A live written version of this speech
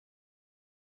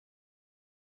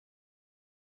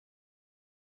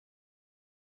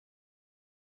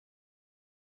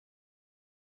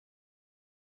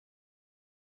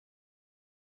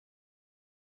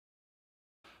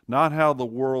not how the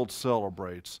world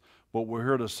celebrates, but we're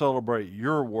here to celebrate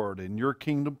your word and your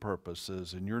kingdom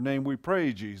purposes. In your name we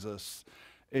pray, Jesus.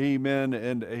 Amen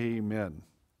and amen.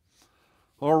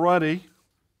 Alrighty.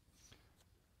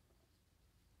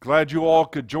 Glad you all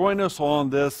could join us on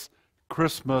this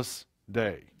Christmas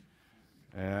day.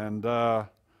 And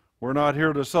we're not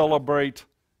here to celebrate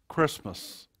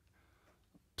Christmas,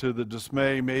 to the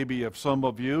dismay maybe of some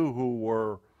of you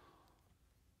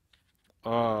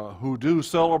who do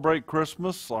celebrate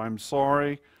Christmas. I'm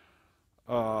sorry.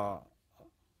 I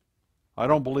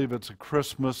don't believe it's a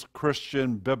Christmas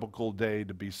Christian biblical day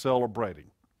to be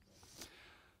celebrating.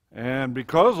 And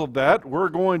because of that,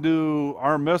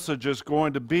 our message is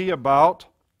going to be about,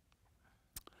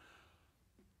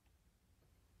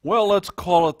 well, let's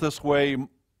call it this way,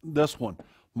 this one,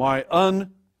 my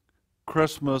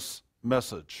unchristmas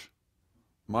message.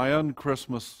 My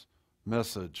unchristmas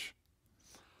message.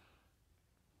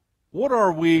 What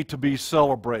are we to be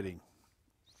celebrating?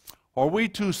 Are we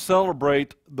to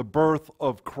celebrate the birth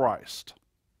of Christ?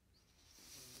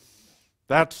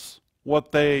 That's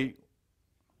what a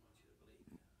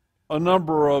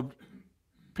number of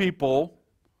people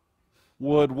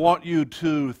would want you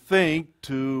to think,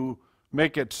 to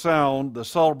make it sound, the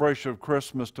celebration of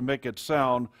Christmas, to make it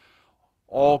sound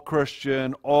all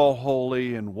Christian, all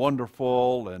holy and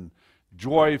wonderful and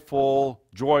joyful.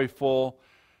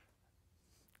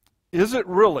 Is it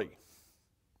really?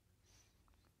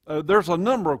 There's a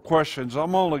number of questions.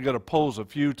 I'm only going to pose a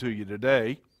few to you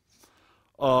today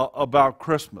about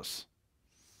Christmas.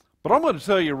 But I'm going to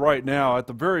tell you right now, at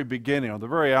the very beginning, on the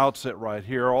very outset right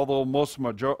here, although most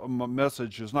of my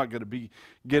message is not going to be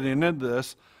getting into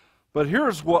this, but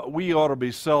here's what we ought to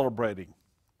be celebrating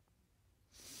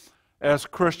as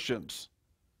Christians.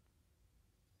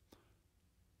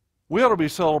 We ought to be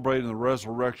celebrating the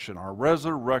resurrection, our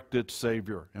resurrected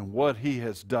Savior, and what He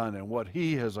has done and what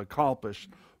He has accomplished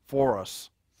for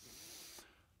us.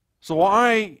 So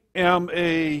I am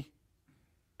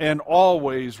and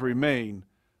always remain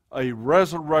a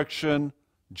resurrection,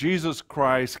 Jesus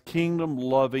Christ,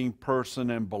 kingdom-loving person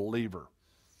and believer.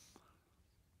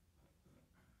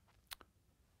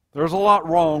 There's a lot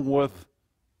wrong with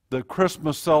the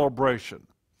Christmas celebration.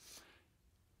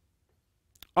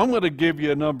 I'm going to give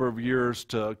you a number of years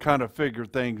to kind of figure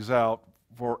things out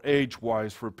for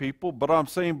age-wise for people, but I'm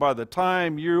saying by the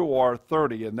time you are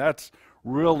 30, and that's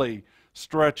really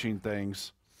stretching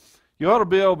things, you ought to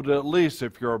be able to, at least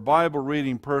if you're a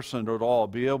Bible-reading person at all,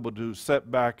 be able to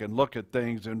sit back and look at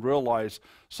things and realize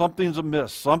something's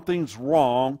amiss, something's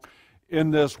wrong in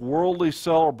this worldly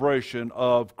celebration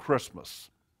of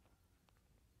Christmas.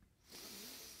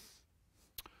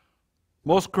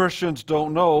 Most Christians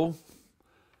don't know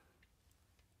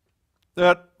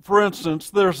that, for instance,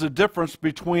 there's a difference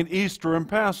between Easter and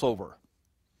Passover.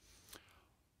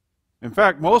 In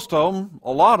fact, most of them,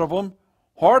 a lot of them,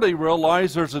 hardly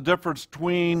realize there's a difference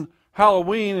between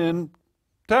Halloween and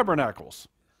tabernacles.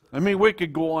 I mean, we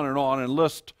could go on and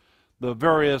list the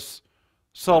various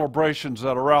celebrations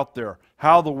that are out there.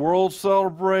 How the world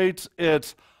celebrates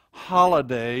its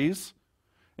holidays,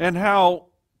 and how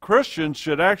Christians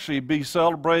should actually be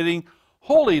celebrating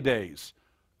holy days,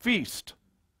 feast,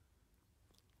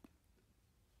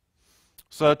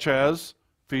 such as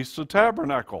Feast of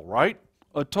Tabernacle, right?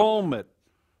 Atonement,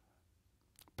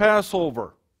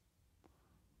 Passover.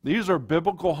 These are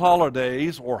biblical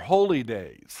holidays or holy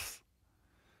days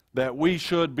that we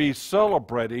should be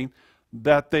celebrating,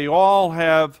 that they all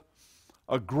have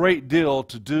a great deal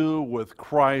to do with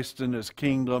Christ and His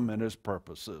kingdom and His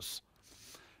purposes.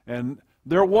 And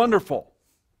they're wonderful.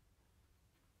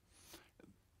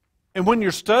 And when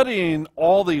you're studying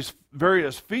all these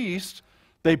various feasts,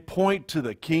 they point to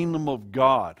the kingdom of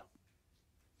God.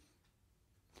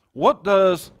 What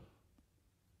does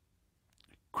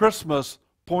Christmas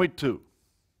point to?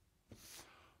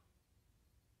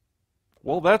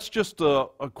 Well, that's just a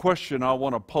question I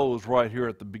want to pose right here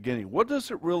at the beginning. What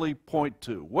does it really point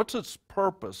to? What's its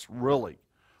purpose, really?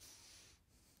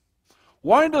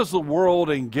 Why does the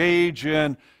world engage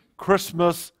in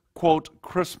Christmas, quote,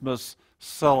 Christmas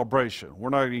celebration? We're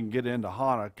not even get into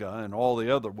Hanukkah and all the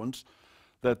other ones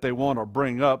that they want to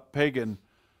bring up, pagan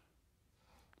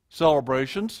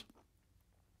celebrations.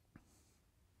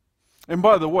 And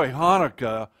by the way,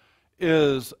 Hanukkah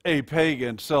is a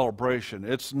pagan celebration.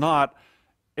 It's not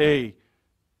a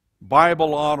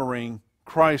Bible-honoring,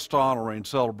 Christ-honoring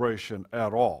celebration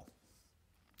at all.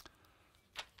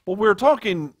 Well, we're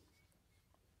talking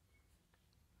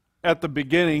at the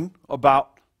beginning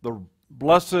about the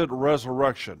blessed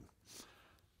resurrection.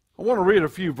 I want to read a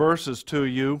few verses to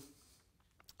you.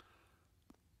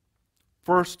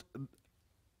 First,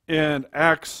 in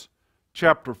Acts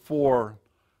chapter 4,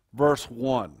 verse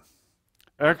 1.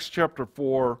 Acts chapter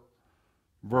 4,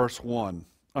 verse 1.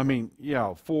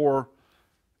 4,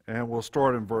 and we'll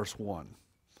start in verse 1.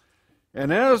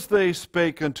 And as they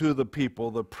spake unto the people,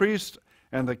 the priest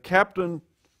and the captain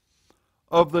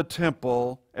of the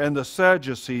temple and the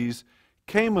Sadducees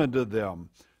came unto them,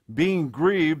 being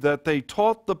grieved that they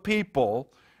taught the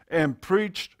people and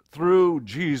preached through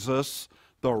Jesus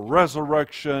the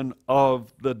resurrection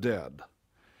of the dead.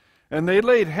 And they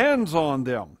laid hands on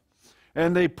them,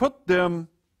 and they put them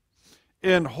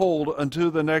in hold unto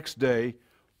the next day,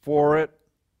 for it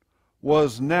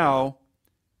was now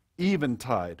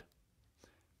eventide.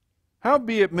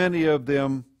 Howbeit many of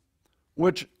them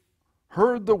which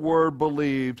heard the word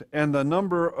believed, and the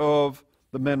number of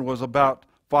the men was about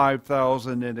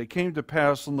 5,000. And it came to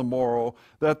pass on the morrow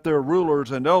that their rulers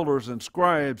and elders and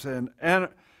scribes and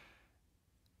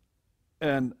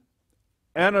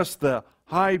Annas the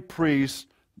high priest,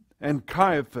 and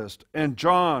Caiaphas, and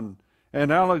John,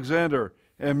 and Alexander,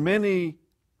 and many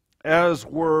as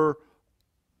were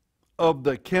of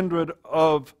the kindred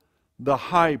of the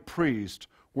high priest,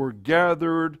 were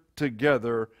gathered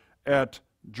together at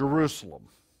Jerusalem.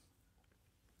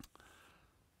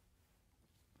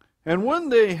 And when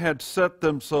they had set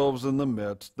themselves in the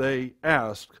midst, they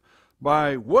asked,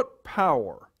 by what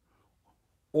power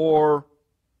or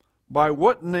by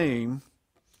what name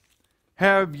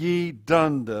have ye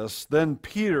done this? Then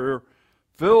Peter,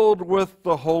 filled with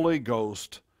the Holy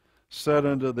Ghost, said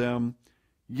unto them,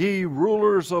 ye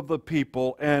rulers of the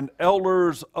people and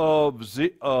elders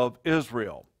of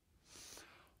Israel.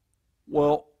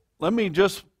 Well, let me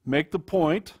just make the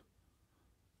point.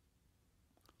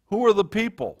 Who are the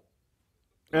people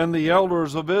and the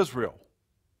elders of Israel?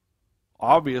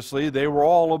 Obviously, they were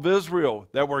all of Israel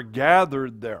that were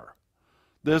gathered there.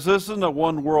 This isn't a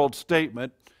one-world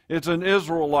statement. It's an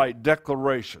Israelite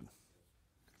declaration.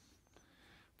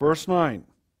 Verse 9,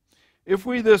 if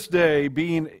we this day,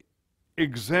 being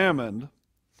examined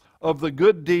of the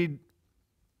good deed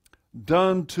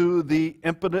done to the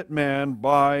impotent man,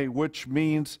 by which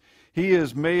means he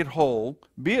is made whole,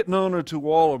 be it known unto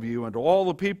all of you and to all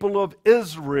the people of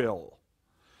Israel,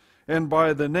 and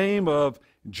by the name of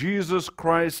Jesus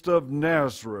Christ of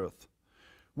Nazareth,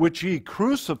 which ye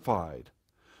crucified,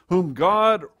 whom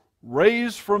God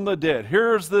raised from the dead.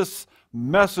 Here's this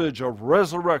message of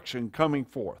resurrection coming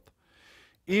forth.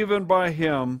 Even by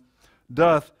him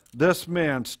doth this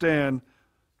man stand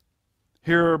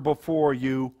here before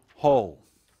you whole.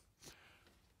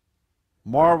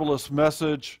 Marvelous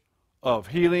message of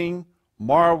healing,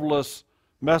 marvelous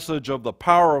message of the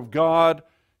power of God,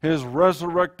 his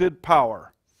resurrected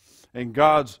power, and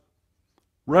God's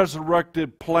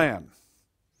resurrected plan.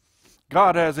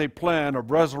 God has a plan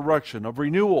of resurrection, of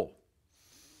renewal.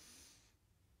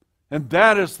 And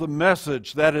that is the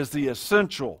message, that is the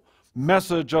essential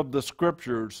message of the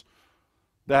Scriptures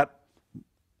that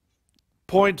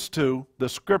points to the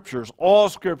Scriptures. All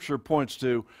Scripture points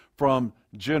to from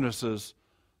Genesis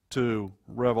to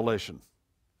Revelation.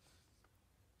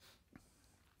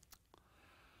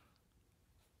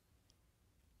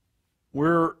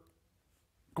 We're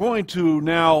going to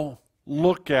now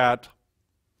look at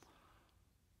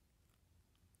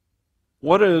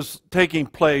what is taking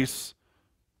place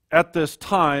at this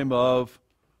time of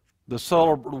the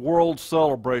world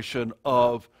celebration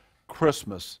of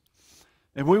Christmas.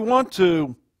 And we want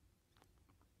to,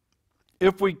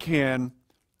 if we can,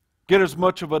 get as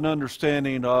much of an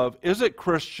understanding of, is it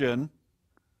Christian?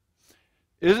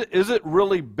 Is it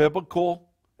really biblical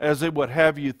as it would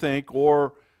have you think,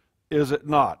 or is it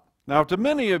not? Now, to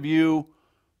many of you,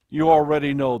 you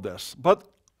already know this, but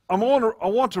I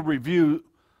want to review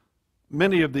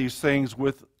many of these things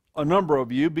with a number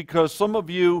of you, because some of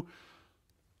you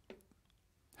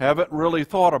haven't really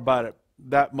thought about it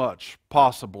that much,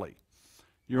 possibly.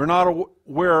 You're not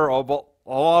aware of a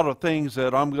lot of things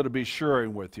that I'm going to be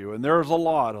sharing with you, and there's a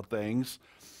lot of things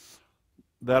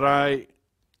that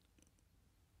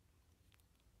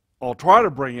I'll try to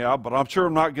bring out, but I'm sure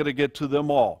I'm not going to get to them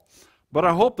all. But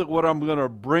I hope that what I'm going to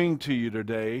bring to you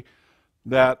today,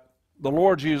 that the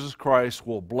Lord Jesus Christ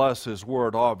will bless His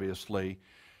Word, obviously,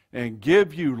 and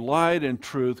give you light and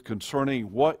truth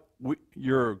concerning what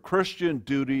your Christian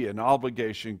duty and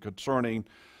obligation concerning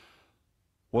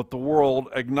what the world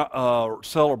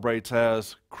celebrates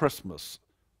as Christmas.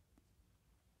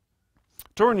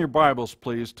 Turn your Bibles,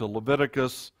 please, to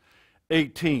Leviticus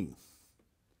 18.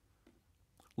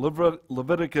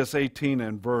 Leviticus 18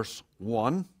 and verse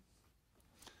 1.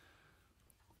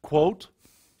 Quote,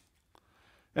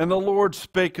 and the Lord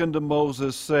spake unto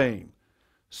Moses, saying,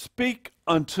 speak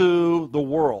unto the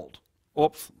world.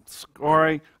 Oops,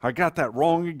 sorry, I got that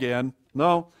wrong again.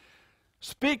 No.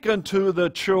 Speak unto the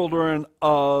children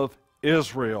of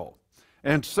Israel,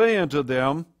 and say unto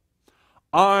them,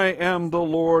 I am the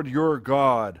Lord your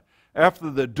God. After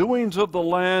the doings of the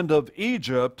land of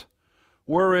Egypt,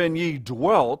 wherein ye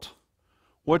dwelt,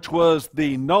 which was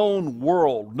the known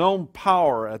world, known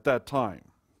power at that time,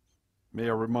 may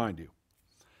I remind you,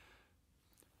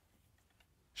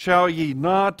 shall ye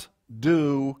not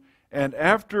do, and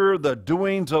after the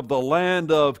doings of the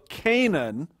land of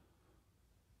Canaan,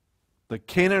 the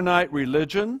Canaanite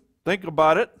religion, think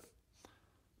about it,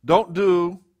 don't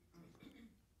do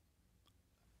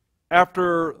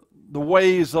after the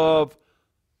ways of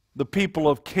the people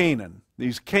of Canaan,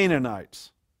 these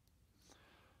Canaanites.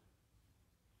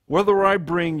 Whither I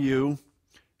bring you,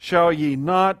 shall ye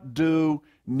not do,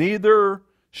 neither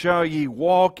shall ye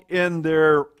walk in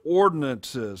their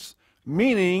ordinances,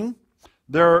 meaning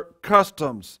their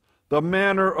customs, the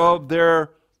manner of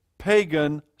their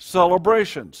pagan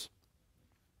celebrations.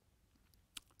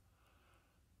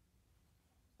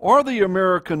 Are the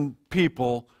American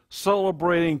people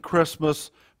celebrating Christmas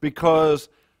because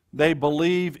they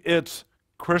believe it's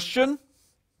Christian?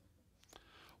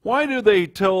 Why do they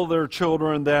tell their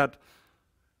children that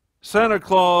Santa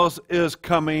Claus is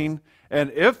coming,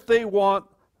 and if they want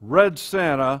Red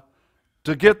Santa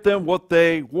to get them what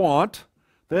they want,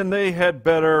 then they had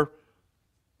better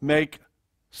make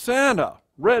Santa,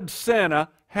 Red Santa,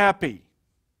 happy?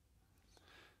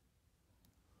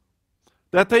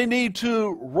 That they need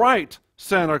to write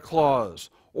Santa Claus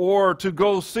or to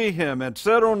go see him and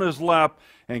sit on his lap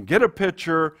and get a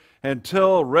picture and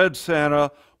tell Red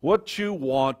Santa what you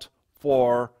want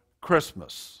for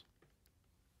Christmas.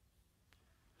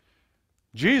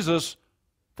 Jesus,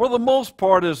 for the most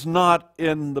part, is not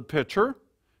in the picture.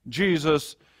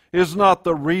 Jesus is not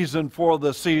the reason for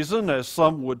the season, as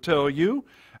some would tell you,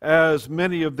 as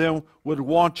many of them would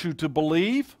want you to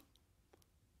believe.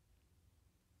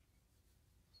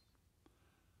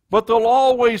 But they'll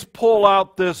always pull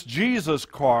out this Jesus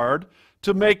card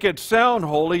to make it sound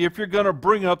holy if you're going to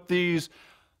bring up these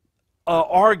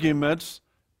arguments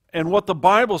and what the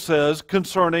Bible says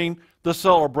concerning the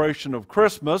celebration of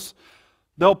Christmas.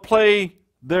 They'll play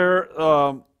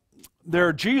their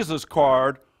Jesus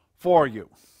card for you.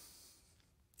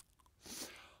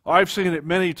 I've seen it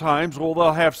many times. Well,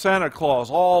 they'll have Santa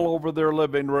Claus all over their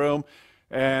living room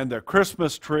and their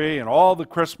Christmas tree and all the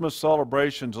Christmas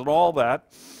celebrations and all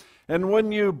that. And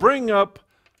when you bring up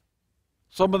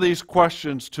some of these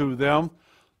questions to them,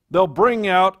 they'll bring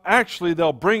out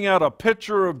a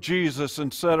picture of Jesus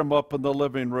and set him up in the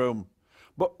living room,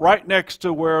 but right next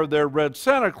to where their red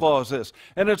Santa Claus is.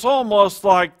 And it's almost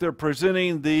like they're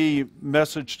presenting the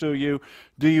message to you.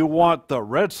 Do you want the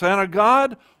red Santa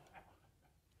God?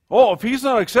 Oh, if he's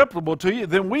not acceptable to you,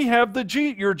 then we have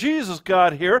your Jesus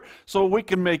God here, so we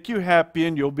can make you happy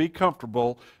and you'll be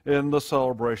comfortable in the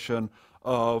celebration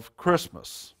of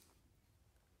Christmas.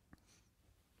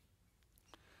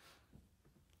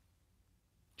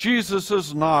 Jesus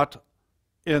is not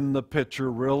in the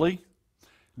picture, really.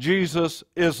 Jesus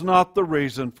is not the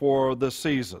reason for the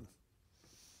season.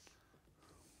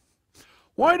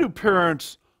 Why do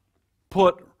parents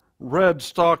put red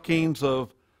stockings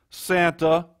of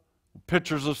Santa,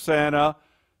 pictures of Santa,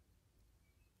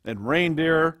 and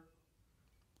reindeer?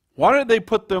 Why did they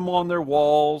put them on their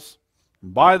walls,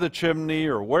 by the chimney,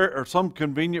 or some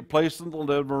convenient place in the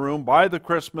living room, by the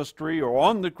Christmas tree, or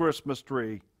on the Christmas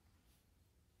tree?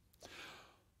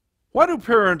 Why do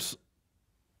parents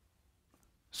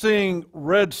sing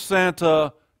Red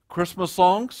Santa Christmas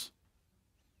songs?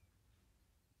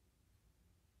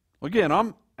 Again,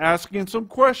 I'm asking some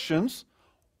questions.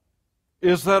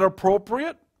 Is that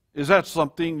appropriate? Is that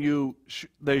something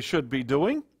they should be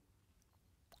doing?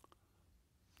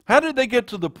 How did they get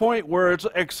to the point where it's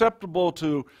acceptable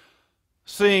to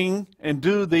sing and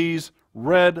do these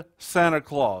red Santa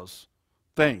Claus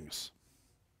things?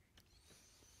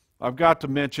 I've got to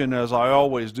mention, as I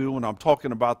always do when I'm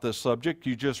talking about this subject,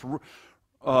 you just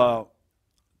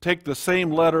take the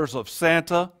same letters of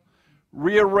Santa,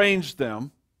 rearrange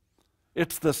them.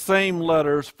 It's the same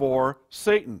letters for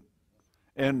Satan.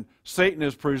 And Satan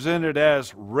is presented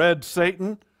as red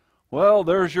Satan. Well,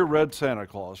 there's your red Santa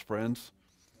Claus, friends.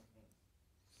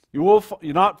 You will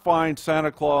not find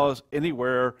Santa Claus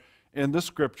anywhere in the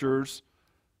Scriptures.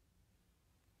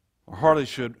 I hardly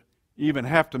should even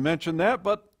have to mention that,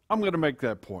 but I'm going to make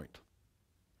that point.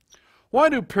 Why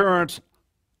do parents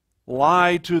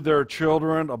lie to their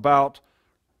children about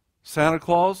Santa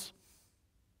Claus,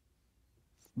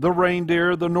 the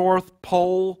reindeer, the North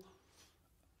Pole,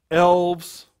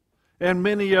 elves, and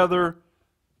many other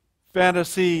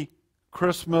fantasy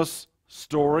Christmas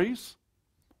stories?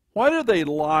 Why do they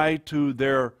lie to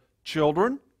their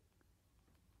children?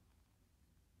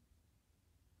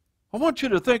 I want you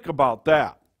to think about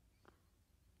that.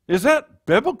 Is that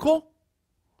biblical?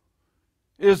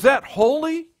 Is that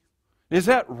holy? Is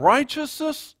that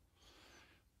righteousness?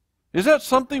 Is that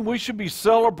something we should be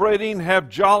celebrating, have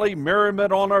jolly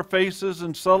merriment on our faces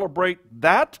and celebrate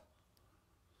that?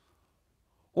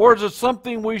 Or is it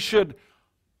something we should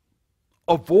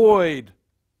avoid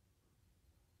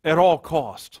at all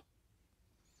cost?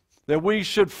 That we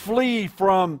should flee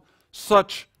from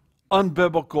such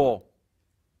unbiblical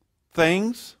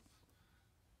things?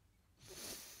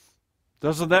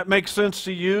 Doesn't that make sense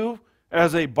to you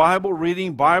as a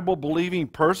Bible-reading, Bible-believing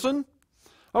person?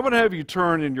 I'm going to have you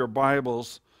turn in your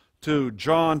Bibles to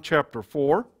John chapter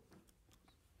 4.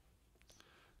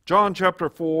 John chapter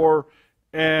 4,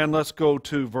 and let's go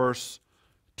to verse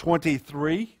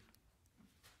 23.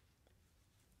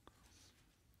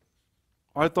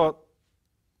 I thought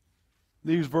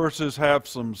these verses have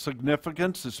some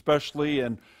significance, especially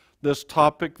in this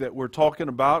topic that we're talking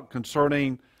about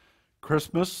concerning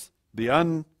Christmas, the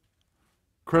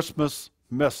unchristmas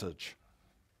message.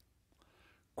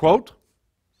 Quote,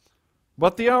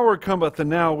 "But the hour cometh,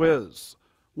 and now is,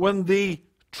 when the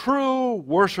true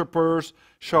worshipers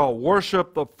shall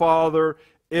worship the Father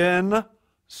in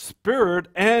spirit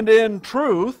and in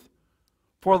truth,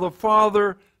 for the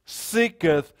Father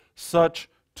seeketh such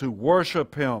to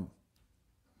worship Him."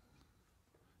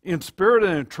 In spirit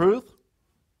and in truth?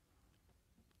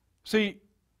 See,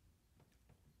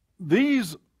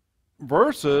 these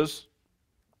verses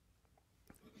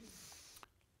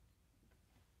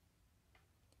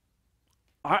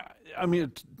I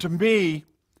mean, to me,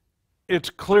 it's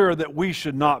clear that we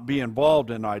should not be involved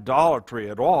in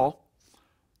idolatry at all.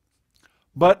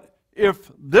 But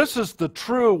if this is the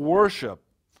true worship,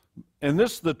 and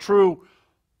this is the true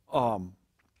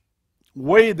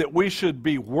way that we should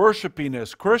be worshiping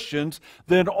as Christians,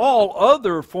 then all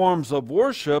other forms of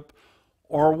worship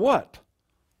are what?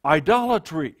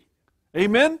 Idolatry.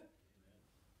 Amen?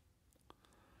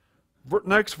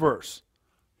 Next verse.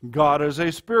 God is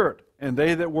a spirit, and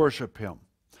they that worship Him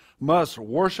must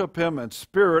worship Him in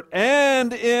spirit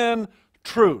and in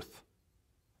truth.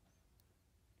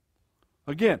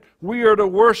 Again, we are to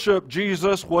worship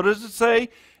Jesus, what does it say?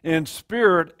 In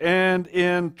spirit and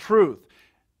in truth.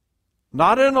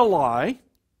 Not in a lie.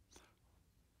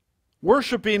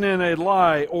 Worshiping in a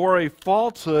lie or a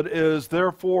falsehood is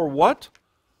therefore what?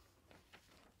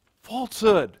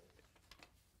 Falsehood.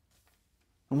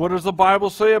 And what does the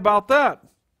Bible say about that?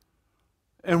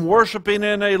 And worshiping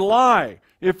in a lie.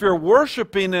 If you're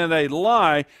worshiping in a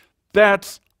lie,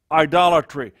 that's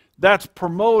idolatry. That's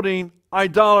promoting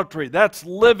idolatry. That's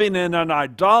living in an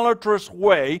idolatrous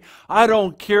way. I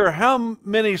don't care how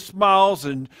many smiles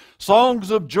and songs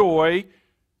of joy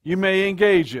you may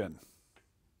engage in.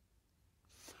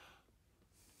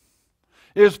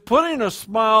 Is putting a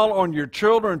smile on your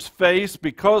children's face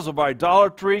because of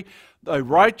idolatry a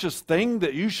righteous thing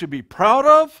that you should be proud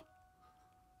of?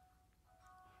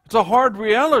 It's a hard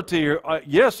reality.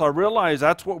 Yes, I realize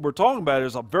that's what we're talking about.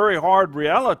 It's a very hard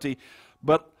reality.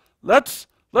 But let's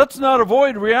not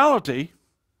avoid reality.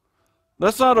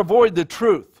 Let's not avoid the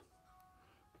truth.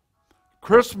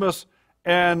 Christmas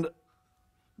and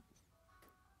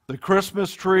the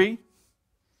Christmas tree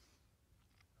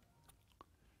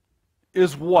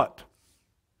is what?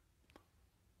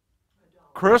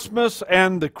 Christmas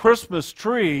and the Christmas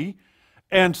tree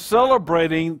and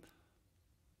celebrating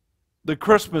the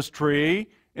Christmas tree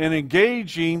and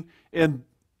engaging in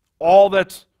all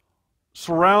that's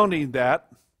surrounding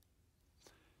that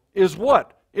is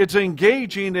what? It's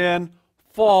engaging in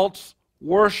false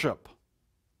worship.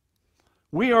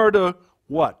 We are to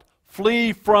what?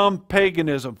 Flee from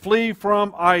paganism, flee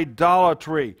from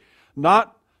idolatry,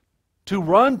 not to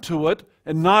run to it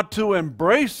and not to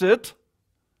embrace it.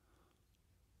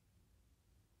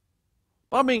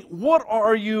 I mean, what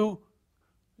are you,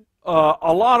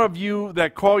 a lot of you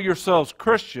that call yourselves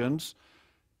Christians,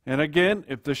 and again,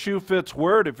 if the shoe fits,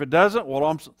 wear it. If it doesn't, well,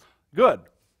 I'm good.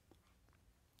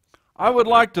 I would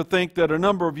like to think that a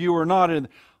number of you are not in.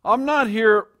 I'm not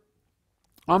here.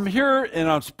 I'm here and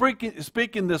I'm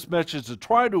speaking this message to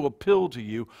try to appeal to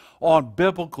you on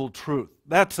biblical truth.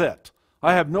 That's it.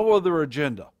 I have no other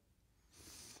agenda.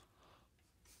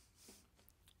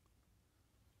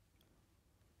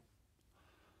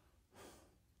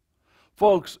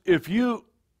 Folks, if you,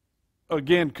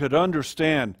 again, could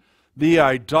understand the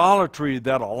idolatry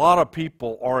that a lot of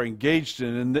people are engaged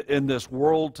in this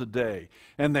world today,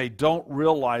 and they don't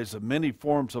realize the many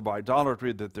forms of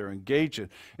idolatry that they're engaged in.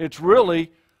 It's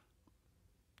really,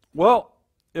 well,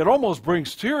 it almost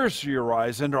brings tears to your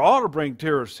eyes, and it ought to bring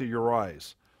tears to your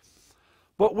eyes.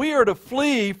 But we are to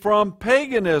flee from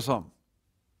paganism.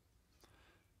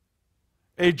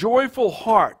 A joyful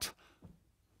heart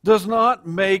does not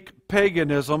make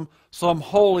paganism some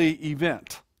holy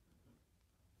event.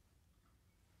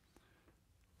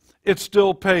 It's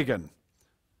still pagan.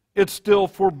 It's still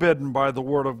forbidden by the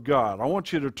Word of God. I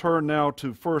want you to turn now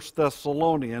to 1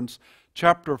 Thessalonians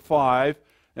chapter 5,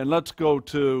 and let's go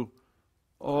to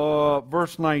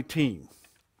verse 19.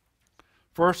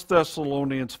 1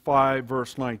 Thessalonians 5,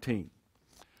 verse 19.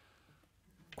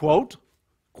 Quote,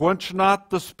 "Quench not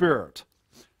the spirit,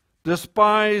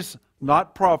 despise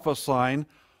not prophesying,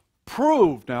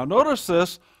 prove," now notice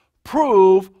this,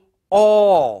 prove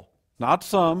all, not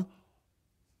some,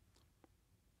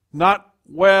 not,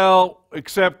 well,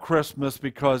 except Christmas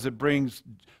because it brings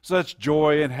such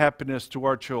joy and happiness to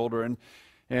our children.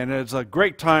 And it's a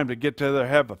great time to get together,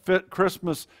 have a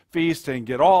Christmas feast, and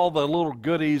get all the little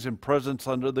goodies and presents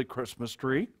under the Christmas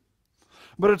tree.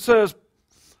 But it says,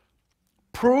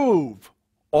 prove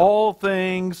all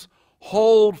things,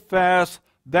 hold fast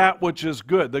that which is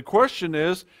good. The question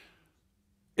is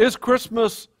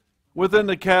Christmas within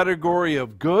the category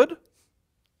of good?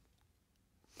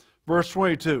 Verse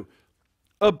 22,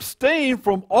 abstain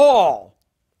from all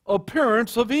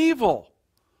appearance of evil.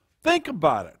 Think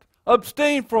about it.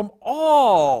 Abstain from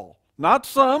all, not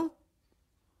some,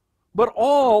 but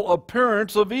all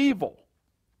appearance of evil.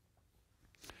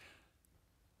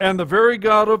 And the very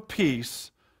God of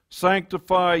peace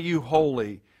sanctify you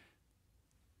wholly.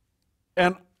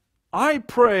 And I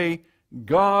pray,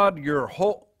 God, your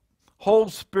whole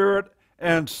spirit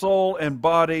and soul and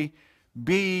body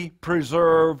be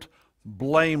preserved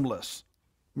blameless,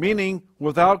 meaning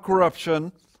without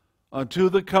corruption, unto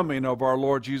the coming of our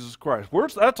Lord Jesus Christ.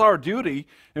 That's our duty,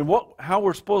 and how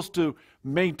we're supposed to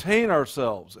maintain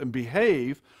ourselves and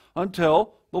behave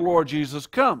until the Lord Jesus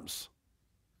comes.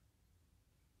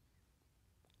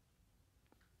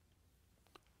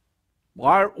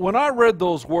 When I read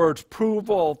those words, prove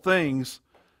all things,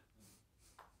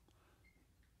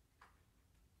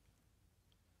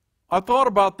 I thought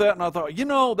about that, and I thought,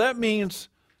 that means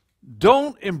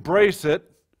don't embrace it.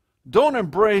 Don't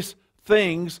embrace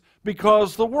things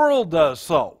because the world does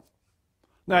so.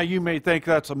 Now, you may think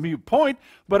that's a moot point,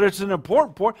 but it's an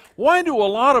important point. Why do a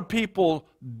lot of people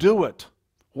do it?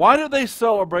 Why do they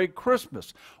celebrate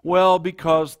Christmas? Well,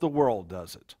 because the world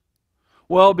does it.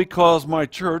 Well, because my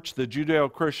church, the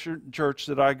Judeo-Christian church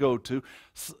that I go to,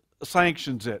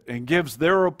 sanctions it and gives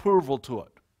their approval to it.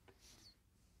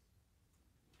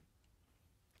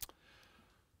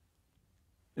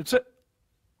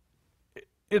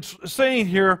 It's saying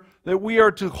here that we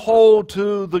are to hold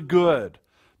to the good,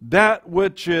 that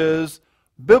which is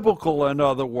biblical, in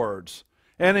other words,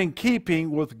 and in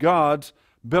keeping with God's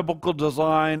biblical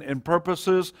design and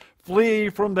purposes. Flee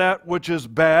from that which is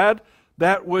bad,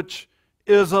 that which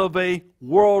is of a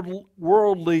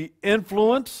worldly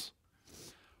influence.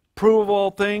 Prove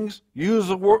all things. Use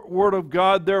the Word of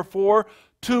God, therefore,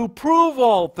 to prove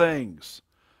all things,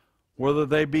 whether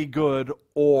they be good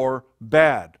or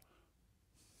bad.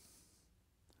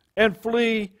 And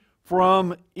flee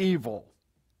from evil.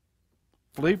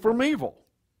 Flee from evil.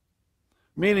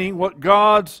 Meaning what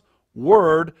God's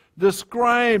Word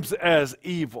describes as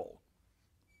evil.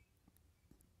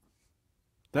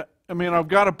 I've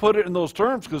got to put it in those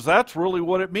terms because that's really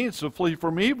what it means to flee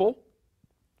from evil.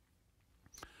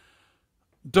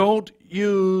 Don't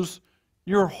use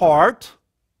your heart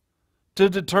to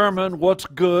determine what's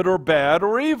good or bad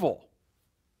or evil.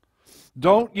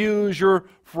 Don't use your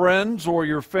friends or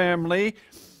your family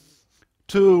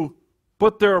to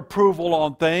put their approval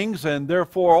on things and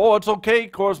therefore, it's okay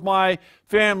because my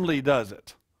family does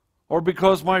it or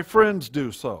because my friends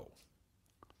do so.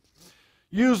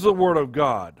 Use the Word of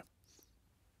God.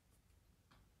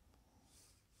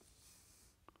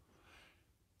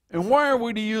 And why are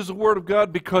we to use the Word of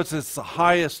God? Because it's the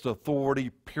highest authority,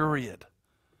 period.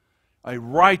 A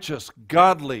righteous,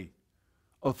 godly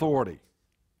authority.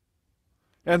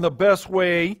 And the best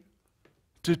way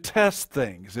to test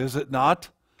things, is it not?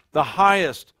 The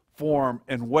highest form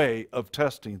and way of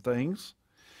testing things.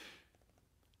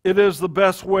 It is the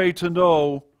best way to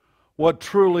know what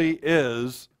truly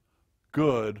is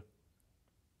good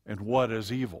and what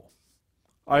is evil.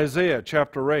 Isaiah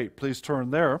chapter 8, please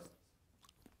turn there.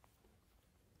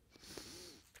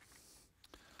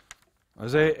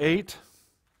 Isaiah 8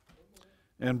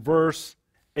 and verse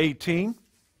 18.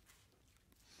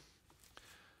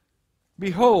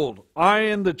 Behold, I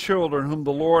and the children whom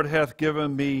the Lord hath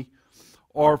given me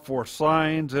are for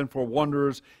signs and for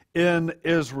wonders in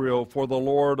Israel for the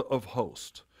Lord of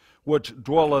hosts, which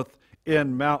dwelleth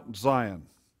in Mount Zion.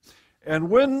 And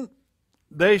when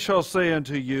they shall say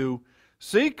unto you,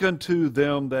 seek unto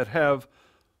them that have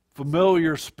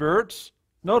familiar spirits.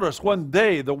 Notice when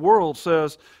they, the world,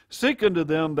 says, seek unto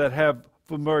them that have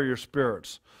familiar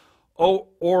spirits,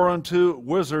 or unto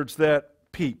wizards that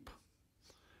peep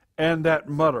and that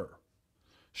mutter.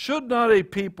 Should not a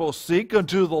people seek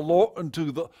unto the Lord,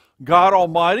 unto the God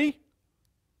Almighty?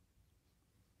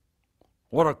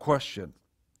 What a question.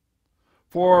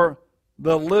 For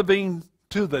the living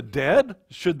to the dead,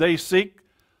 should they seek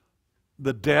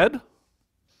the dead?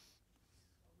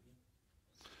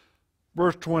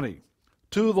 Verse 20.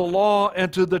 To the law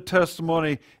and to the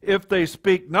testimony, if they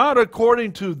speak not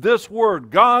according to this word,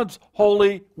 God's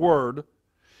holy word,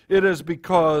 it is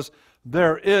because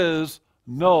there is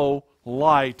no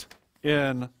light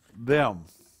in them.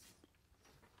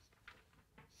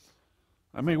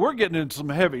 I mean, we're getting into some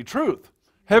heavy truth.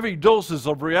 Heavy doses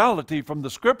of reality from the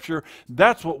Scripture.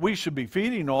 That's what we should be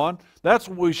feeding on. That's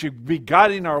what we should be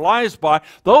guiding our lives by.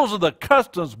 Those are the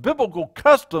customs, biblical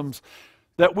customs,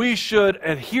 that we should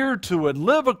adhere to and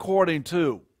live according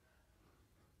to.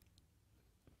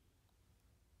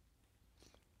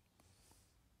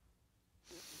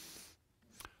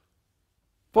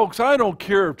 Folks, I don't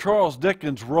care if Charles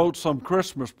Dickens wrote some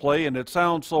Christmas play and it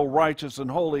sounds so righteous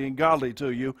and holy and godly to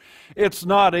you. It's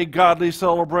not a godly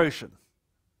celebration.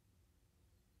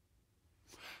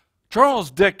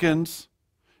 Charles Dickens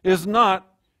is not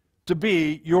to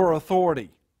be your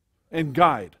authority and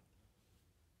guide.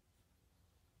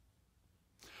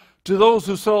 To those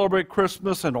who celebrate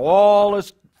Christmas and all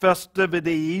its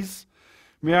festivities,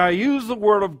 may I use the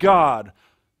Word of God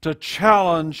to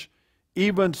challenge,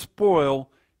 even spoil,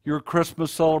 your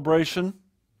Christmas celebration?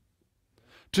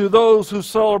 To those who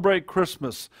celebrate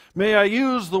Christmas, may I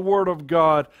use the Word of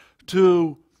God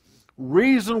to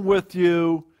reason with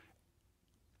you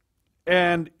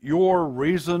and your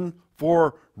reason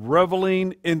for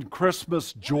reveling in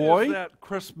Christmas joy? What is that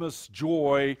Christmas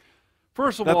joy,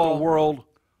 first of all, the world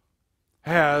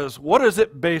has? What is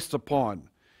it based upon?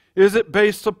 Is it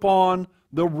based upon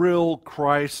the real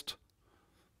Christ,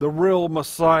 the real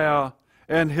Messiah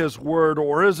and His Word,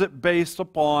 or is it based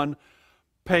upon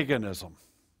paganism?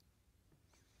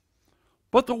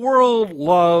 But the world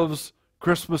loves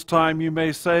Christmas time, you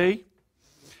may say.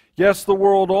 Yes, the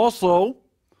world also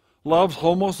loves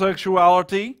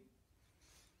homosexuality.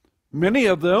 Many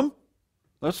of them,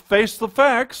 let's face the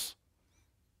facts.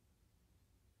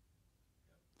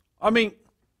 I mean,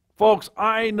 folks,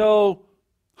 I know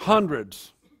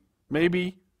hundreds,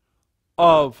 maybe,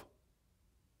 of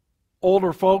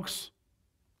older folks,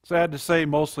 sad to say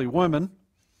mostly women,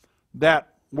 that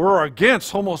were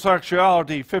against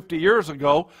homosexuality 50 years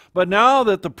ago, but now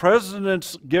that the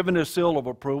president's given his seal of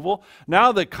approval,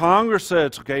 now that Congress said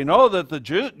it's okay, now that the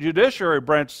judiciary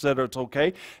branch said it's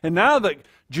okay, and now that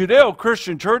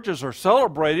Judeo-Christian churches are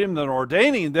celebrating and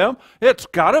ordaining them, it's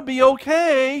got to be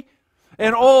okay.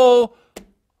 And oh,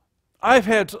 I've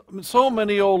had so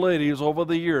many old ladies over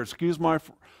the years, excuse my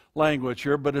language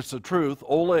here, but it's the truth,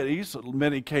 old ladies, in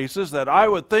many cases, that I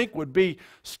would think would be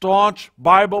staunch,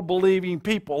 Bible-believing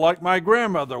people like my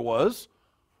grandmother was.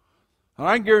 And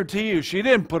I guarantee you she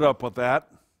didn't put up with that.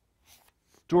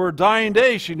 To her dying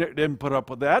day, she didn't put up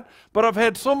with that. But I've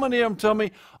had so many of them tell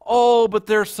me, oh, but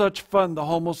they're such fun, the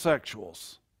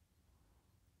homosexuals.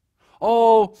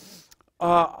 Oh,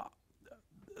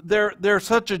 they're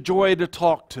such a joy to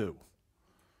talk to.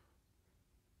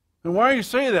 And why do you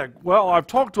say that? Well, I've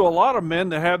talked to a lot of men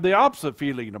that have the opposite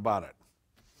feeling about it.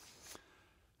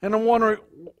 And I'm wondering,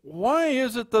 why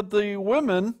is it that the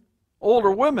women,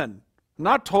 older women,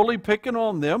 not totally picking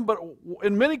on them, but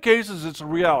in many cases it's a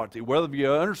reality. Whether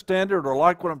you understand it or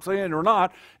like what I'm saying or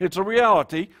not, it's a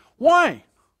reality. Why?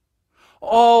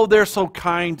 Oh, they're so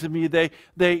kind to me. They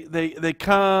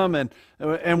come and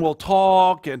we'll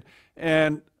talk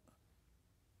and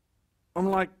I'm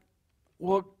like,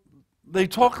 well, they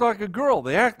talk like a girl.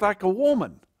 They act like a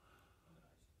woman.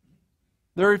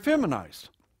 They're effeminized.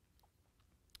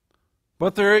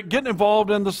 But they're getting involved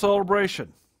in the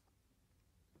celebration.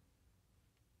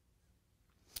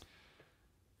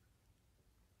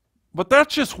 But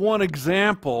that's just one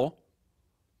example.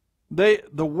 The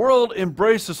world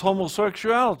embraces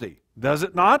homosexuality, does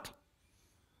it not?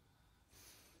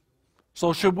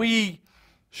 So we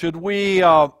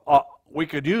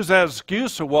could use that as an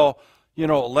excuse to, well, you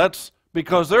know,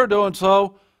 because they're doing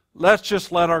so, let's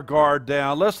just let our guard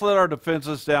down. Let's let our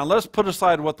defenses down. Let's put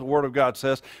aside what the Word of God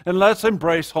says, and let's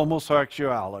embrace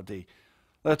homosexuality.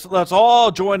 Let's all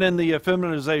join in the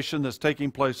effeminization that's taking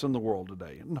place in the world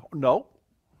today. No.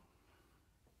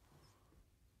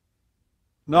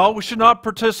 No, we should not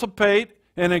participate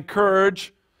and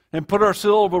encourage and put our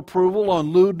seal of approval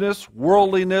on lewdness,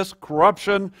 worldliness,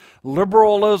 corruption,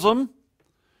 liberalism.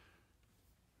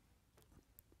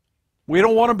 We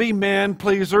don't want to be man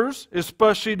pleasers,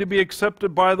 especially to be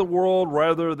accepted by the world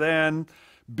rather than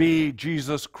be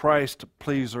Jesus Christ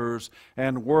pleasers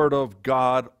and Word of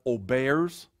God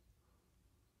obeyers.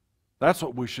 That's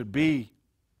what we should be.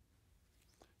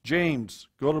 James,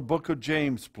 go to the book of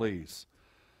James, please.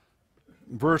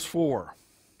 Verse 4.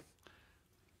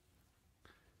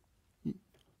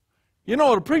 You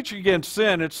know, to preach against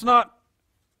sin, it's not,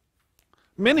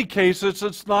 in many cases,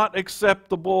 it's not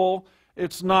acceptable.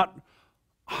 It's not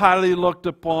highly looked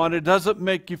upon. It doesn't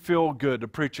make you feel good to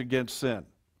preach against sin.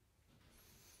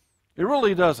 It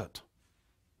really doesn't.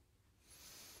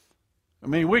 I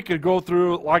mean, we could go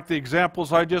through, like the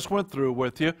examples I just went through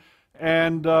with you,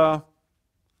 and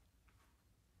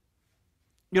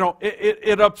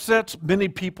it upsets many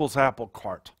people's apple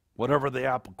cart, whatever the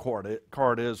apple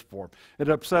cart is for them. It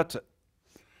upsets it.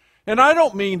 And I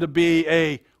don't mean to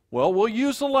be we'll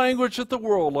use the language that the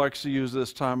world likes to use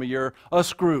this time of year, a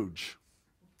Scrooge.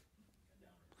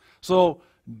 So,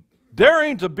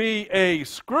 daring to be a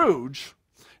Scrooge,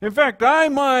 in fact,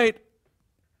 I'm not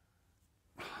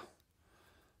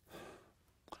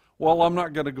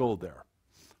going to go there.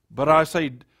 But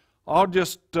I'll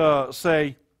just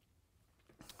say,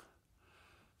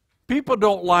 people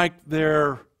don't like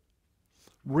their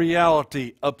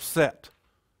reality upset.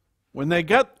 When they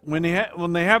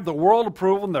have the world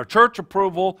approval and their church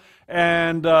approval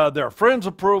and their friends'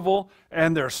 approval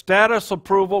and their status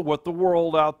approval with the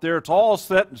world out there, it's all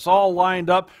set, it's all lined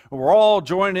up, and we're all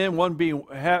joining in,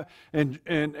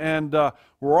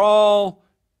 we're all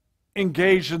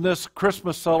engaged in this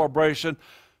Christmas celebration.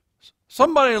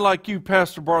 Somebody like you,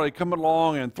 Pastor Barley, coming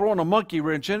along and throwing a monkey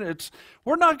wrench in,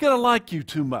 we're not going to like you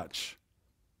too much.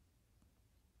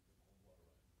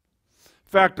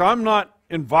 In fact, I'm not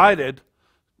invited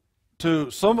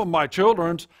to some of my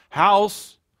children's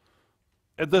house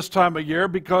at this time of year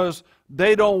because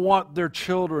they don't want their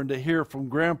children to hear from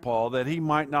Grandpa that he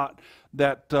might not,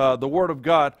 that the Word of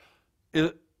God,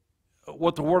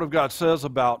 what the Word of God says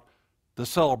about the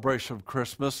celebration of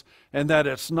Christmas, and that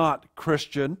it's not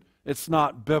Christian, it's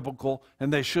not biblical,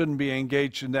 and they shouldn't be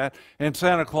engaged in that, and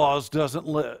Santa Claus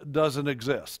doesn't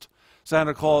exist.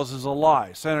 Santa Claus is a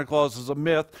lie. Santa Claus is a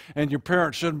myth, and your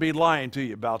parents shouldn't be lying to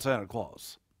you about Santa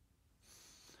Claus.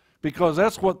 Because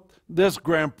that's what this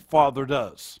grandfather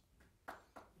does.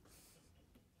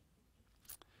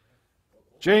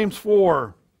 James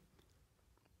 4.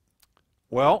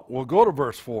 Well, we'll go to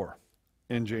verse 4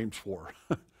 in James 4.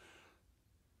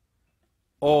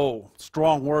 Oh,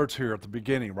 strong words here at the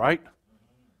beginning, right?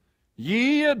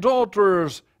 Ye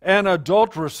adulterers and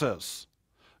adulteresses,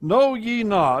 know ye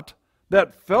not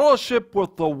that fellowship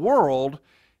with the world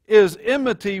is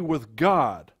enmity with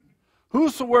God?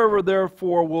 Whosoever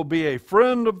therefore will be a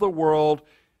friend of the world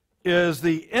is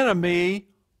the enemy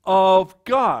of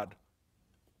God.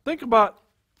 Think about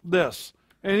this.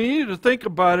 And you need to think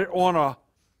about it on a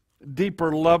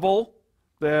deeper level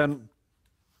than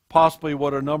possibly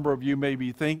what a number of you may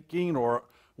be thinking or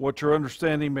what your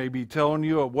understanding may be telling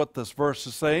you of what this verse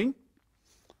is saying.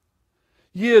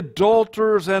 Ye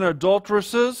adulterers and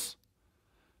adulteresses.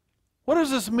 What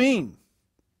does this mean?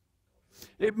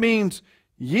 It means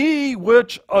ye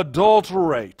which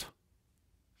adulterate.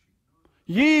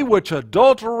 Ye which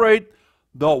adulterate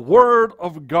the word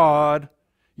of God.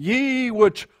 Ye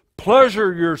which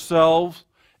pleasure yourselves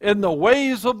in the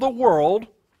ways of the world.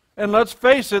 And let's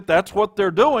face it, that's what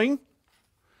they're doing.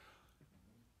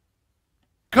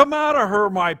 Come out of her,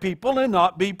 my people, and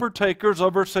not be partakers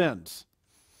of her sins.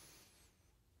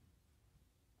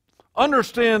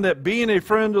 Understand that being a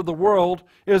friend of the world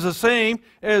is the same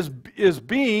as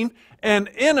being an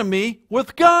enemy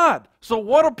with God. So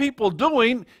what are people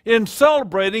doing in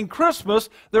celebrating Christmas?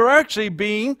 They're actually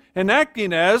being and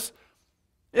acting as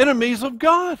enemies of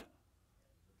God.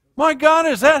 My God,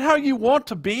 is that how you want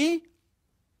to be?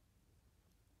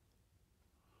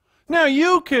 Now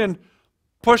you can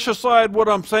push aside what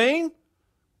I'm saying.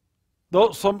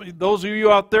 Those of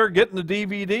you out there getting the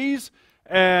DVDs,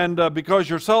 and because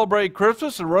you're celebrating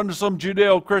Christmas, and run to some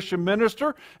Judeo-Christian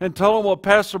minister and tell him what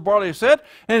Pastor Barley said,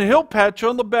 and he'll pat you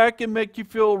on the back and make you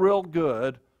feel real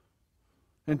good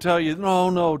and tell you,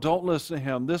 no, don't listen to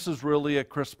him. This is really a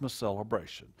Christmas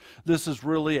celebration. This is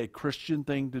really a Christian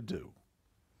thing to do.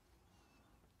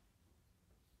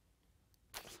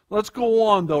 Let's go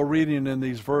on, though, reading in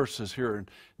these verses here in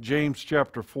James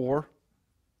chapter 4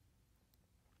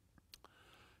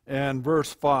 and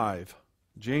verse 5.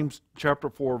 James chapter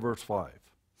 4, verse 5.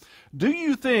 Do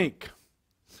you think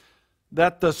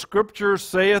that the Scripture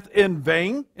saith in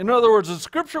vain? In other words, is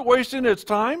Scripture wasting its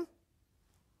time?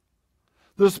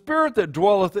 The Spirit that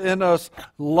dwelleth in us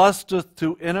lusteth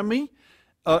to envy,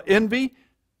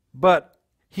 but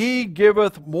He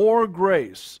giveth more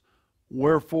grace.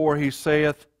 Wherefore He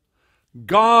saith,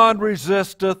 God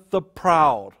resisteth the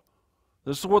proud.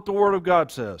 This is what the Word of God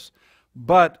says.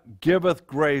 But giveth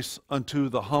grace unto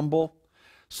the humble.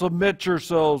 Submit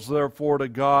yourselves therefore to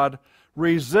God.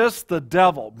 Resist the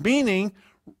devil. Meaning,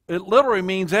 it literally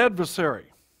means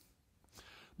adversary.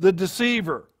 The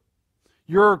deceiver.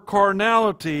 Your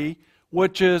carnality,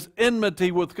 which is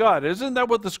enmity with God. Isn't that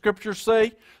what the Scriptures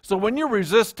say? So when you're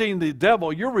resisting the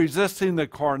devil, you're resisting the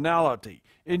carnality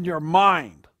in your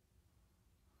mind.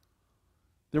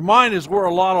 Your mind is where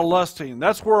a lot of lusting,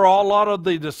 that's where a lot of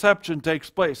the deception takes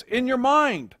place, in your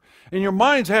mind. And your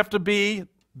minds have to be,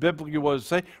 biblically what does it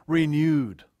say,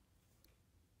 renewed.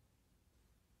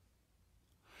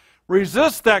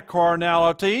 Resist that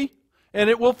carnality, and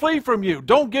it will flee from you.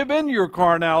 Don't give in to your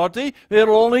carnality,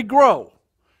 it'll only grow.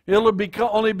 It'll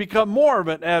only become more of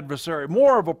an adversary,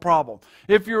 more of a problem.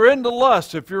 If you're into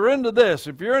lust, if you're into this,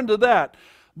 if you're into that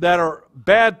are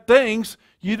bad things,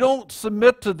 you don't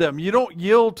submit to them. You don't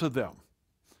yield to them.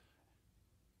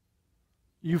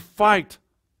 You fight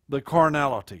the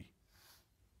carnality.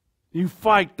 You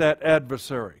fight that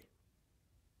adversary.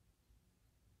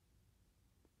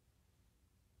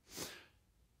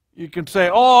 You can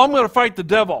say, oh, I'm going to fight the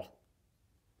devil.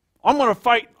 I'm going to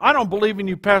fight. I don't believe in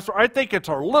you, Pastor. I think it's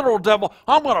a literal devil.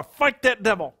 I'm going to fight that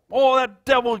devil. Oh, that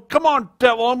devil. Come on,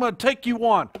 devil. I'm going to take you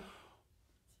on.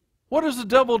 What is the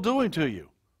devil doing to you?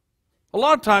 A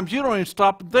lot of times you don't even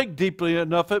stop and think deeply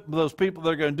enough at those people that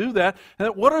are going to do that.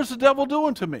 And what is the devil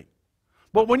doing to me?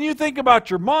 But when you think about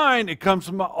your mind, it comes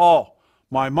from, oh,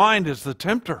 my mind is the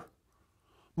tempter.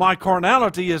 My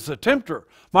carnality is the tempter.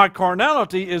 My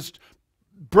carnality is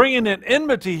bringing in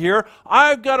enmity here.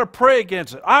 I've got to pray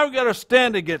against it. I've got to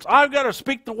stand against it. I've got to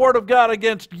speak the word of God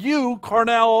against you,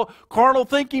 carnal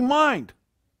thinking mind.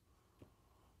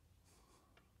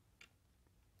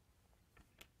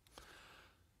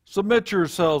 Submit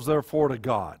yourselves, therefore, to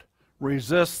God.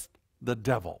 Resist the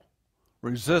devil.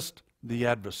 Resist the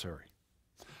adversary.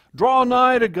 Draw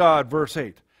nigh to God, verse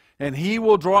 8, and He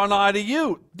will draw nigh to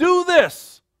you. Do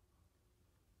this.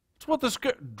 That's what the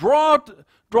Scripture, draw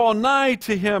nigh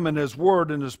to Him and His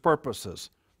word and His purposes.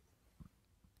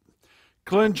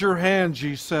 Cleanse your hands,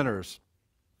 ye sinners.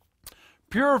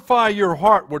 Purify your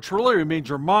heart, which really means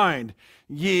your mind,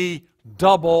 ye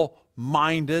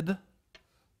double-minded.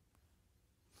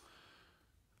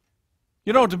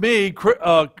 You know, to me,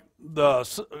 the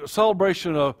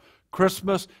celebration of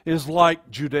Christmas is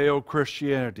like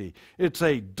Judeo-Christianity. It's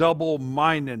a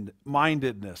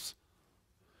double-mindedness.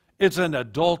 It's an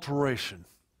adulteration.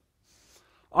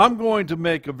 I'm going to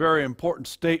make a very important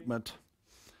statement.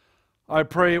 I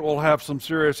pray it will have some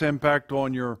serious impact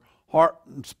on your heart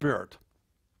and spirit.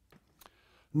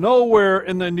 Nowhere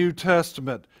in the New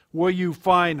Testament will you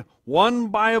find one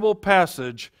Bible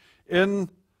passage in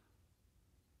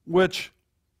which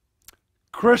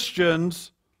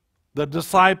Christians, the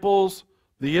disciples,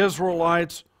 the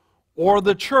Israelites, or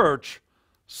the church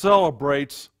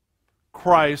celebrates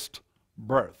Christ's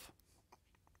birth.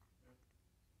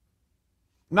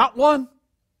 Not one.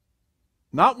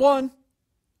 Not one.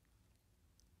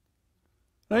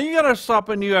 Now you got to stop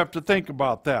and you have to think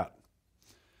about that.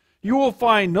 You will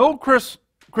find no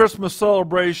Christmas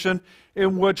celebration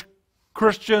in which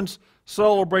Christians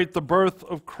celebrate the birth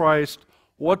of Christ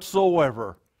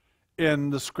whatsoever in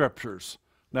the Scriptures.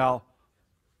 Now,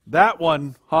 that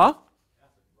one, huh?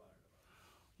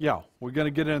 Yeah, we're going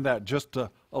to get into that just a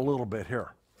little bit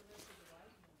here.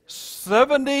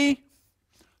 70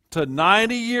 to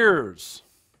 90 years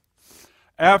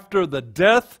after the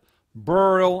death,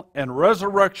 burial, and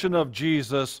resurrection of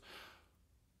Jesus,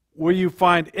 will you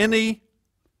find any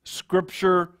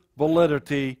Scripture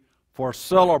validity for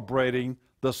celebrating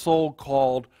the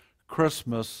so-called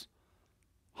Christmas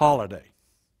holiday?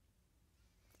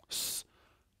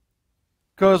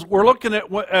 Because we're looking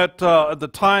at the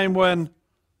time when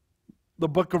the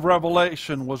book of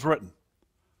Revelation was written.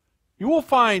 You will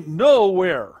find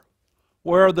nowhere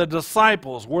where the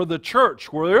disciples, where the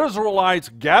church, where the Israelites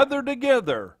gathered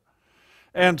together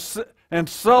and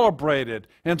celebrated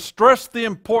and stressed the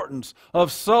importance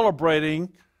of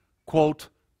celebrating, quote,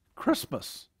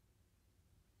 Christmas.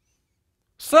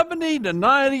 70 to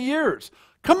 90 years.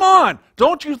 Come on,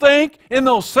 don't you think in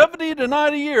those 70 to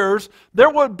 90 years,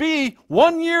 there would be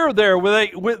 1 year there where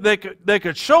they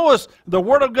could show us, the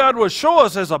Word of God would show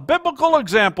us as a biblical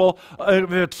example,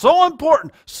 if it's so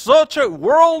important, such a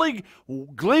worldly,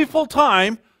 gleeful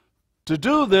time to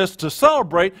do this, to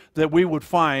celebrate, that we would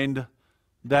find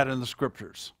that in the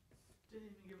Scriptures. Didn't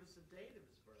even give us a date of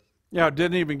his birth. Yeah, it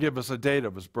didn't even give us a date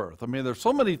of his birth. I mean, there's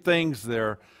so many things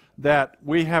there that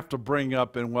we have to bring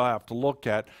up and we'll have to look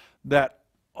at that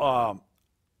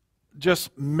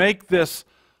just make this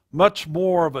much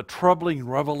more of a troubling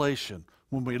revelation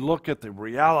when we look at the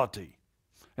reality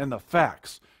and the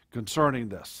facts concerning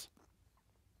this.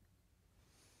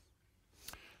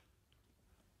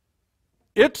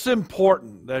 It's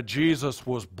important that Jesus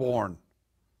was born.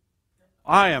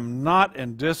 I am not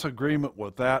in disagreement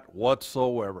with that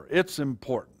whatsoever. It's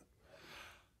important.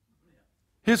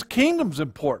 His kingdom's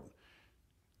important.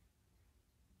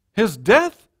 His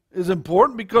death is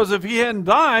important, because if he hadn't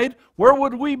died, where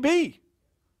would we be?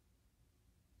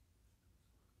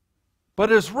 But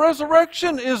his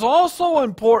resurrection is also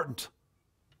important.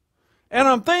 And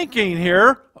I'm thinking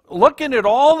here, looking at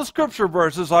all the scripture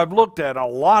verses I've looked at,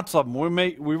 lots of them.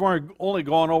 We've only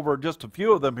gone over just a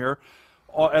few of them here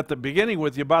at the beginning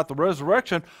with you about the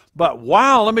resurrection. But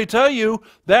wow, let me tell you,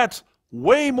 that's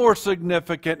way more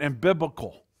significant and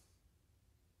biblical.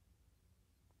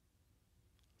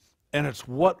 And it's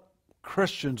what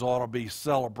Christians ought to be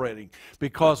celebrating,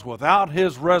 because without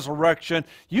his resurrection,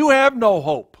 you have no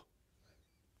hope.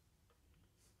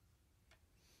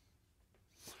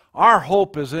 Our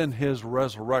hope is in his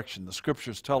resurrection. The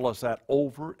scriptures tell us that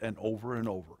over and over and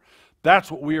over.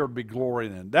 That's what we are to be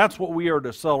glorying in. That's what we are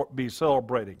to be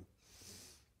celebrating.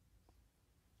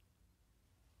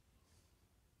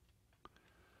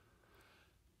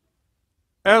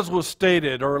 As was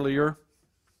stated earlier,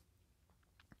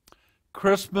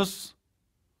 Christmas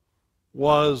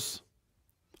was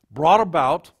brought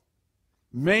about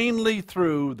mainly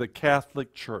through the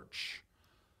Catholic Church,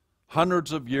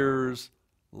 hundreds of years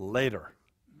later.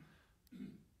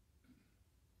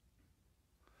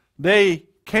 They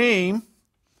came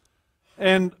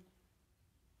and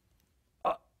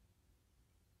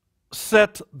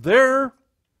set their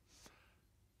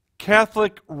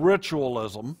Catholic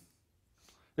ritualism,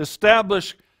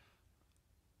 established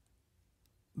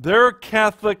their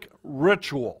Catholic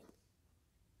ritual,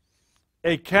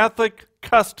 a Catholic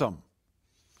custom,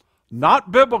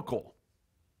 not biblical,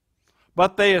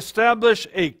 but they establish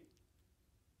a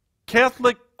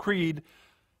Catholic creed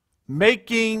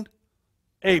making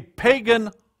a pagan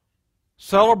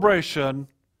celebration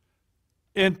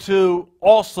into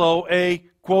also a,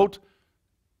 quote,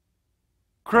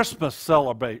 Christmas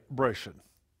celebration,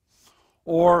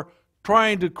 or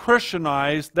trying to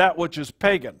Christianize that which is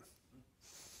pagan.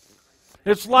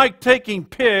 It's like taking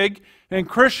pig and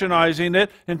Christianizing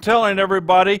it and telling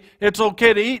everybody it's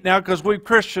okay to eat now because we've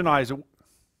Christianized it.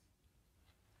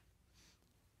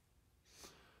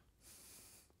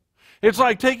 It's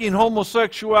like taking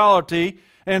homosexuality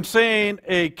and saying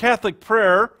a Catholic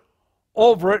prayer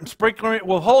over it and sprinkling it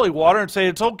with holy water and saying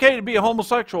it's okay to be a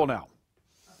homosexual now.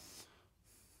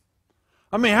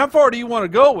 I mean, how far do you want to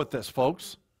go with this,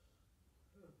 folks?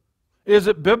 Is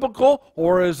it biblical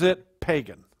or is it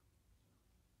pagan?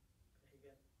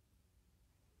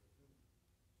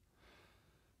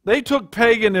 They took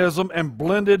paganism and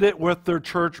blended it with their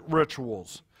church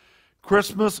rituals.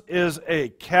 Christmas is a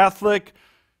Catholic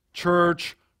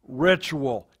church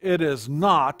ritual. It is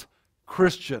not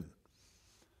Christian.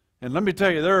 And let me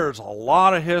tell you, there is a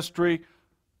lot of history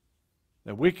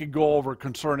that we could go over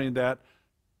concerning that.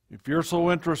 If you're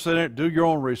so interested in it, do your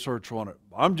own research on it.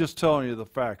 I'm just telling you the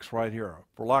facts right here.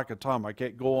 For lack of time, I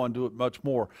can't go on and do it much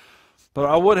more. But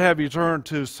I would have you turn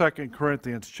to 2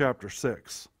 Corinthians chapter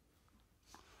 6.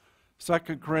 2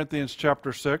 Corinthians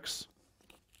chapter 6.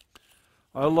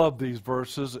 I love these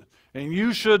verses, and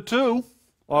you should too,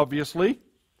 obviously.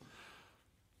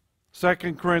 2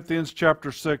 Corinthians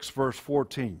chapter 6, verse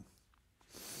 14.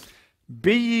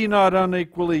 Be ye not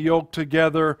unequally yoked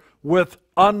together with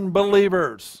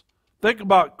unbelievers. Think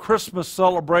about Christmas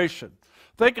celebration.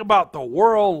 Think about the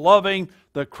world loving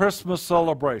the Christmas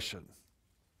celebration.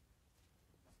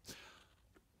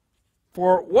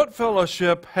 For what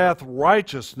fellowship hath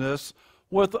righteousness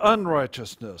with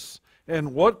unrighteousness?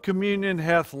 And what communion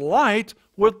hath light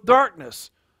with darkness?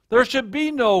 There should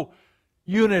be no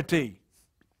unity.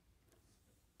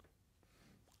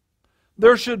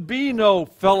 There should be no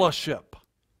fellowship.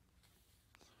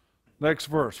 Next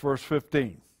verse, verse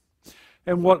 15.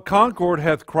 And what concord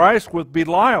hath Christ with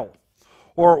Belial?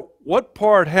 Or what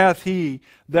part hath he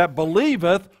that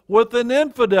believeth with an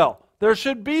infidel? there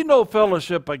should be no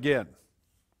fellowship again.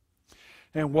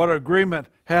 And what agreement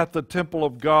hath the temple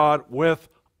of God with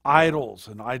idols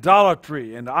and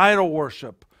idolatry and idol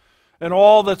worship and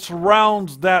all that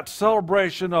surrounds that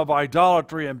celebration of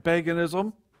idolatry and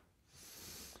paganism?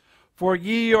 For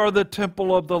ye are the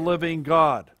temple of the living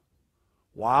God.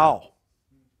 Wow.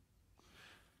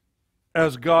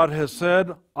 As God has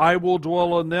said, I will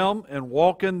dwell in them and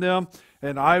walk in them,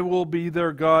 and I will be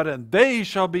their God, and they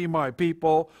shall be my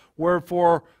people.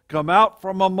 Wherefore, come out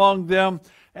from among them,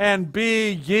 and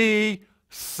be ye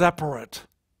separate.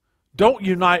 Don't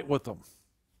unite with them,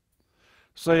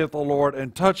 saith the Lord,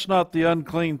 and touch not the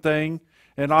unclean thing,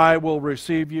 and I will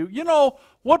receive you. You know,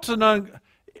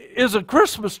 is a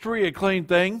Christmas tree a clean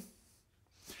thing?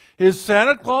 Is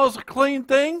Santa Claus a clean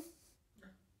thing?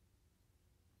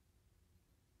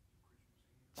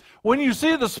 When you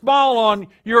see the smile on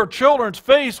your children's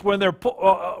face when they're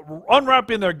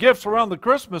unwrapping their gifts around the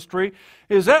Christmas tree,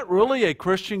 is that really a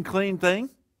Christian clean thing?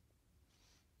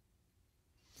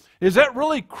 Is that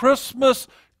really Christmas,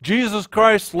 Jesus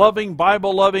Christ loving,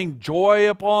 Bible loving joy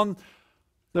upon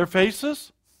their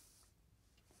faces?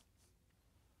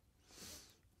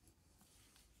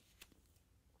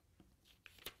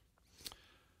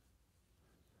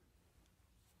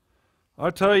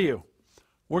 I tell you,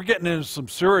 we're getting into some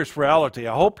serious reality.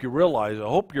 I hope you realize, I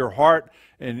hope your heart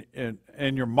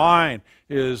and your mind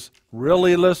is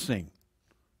really listening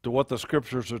to what the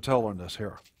Scriptures are telling us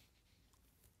here.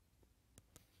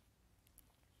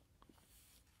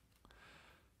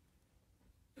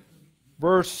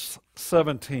 Verse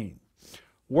 17.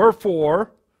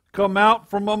 Wherefore, come out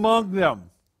from among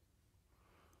them.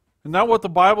 Isn't that what the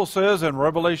Bible says in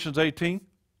Revelation 18?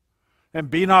 And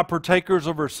be not partakers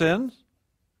of her sins.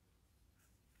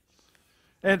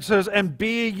 And it says, and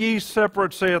be ye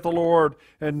separate, saith the Lord,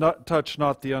 and touch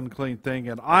not the unclean thing,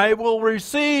 and I will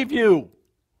receive you.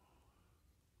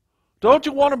 Don't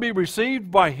you want to be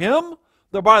received by Him?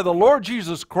 By the Lord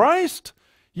Jesus Christ?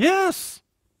 Yes.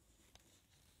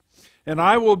 And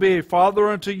I will be a father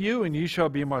unto you, and ye shall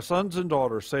be my sons and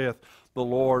daughters, saith the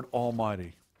Lord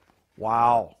Almighty.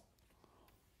 Wow.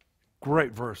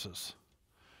 Great verses.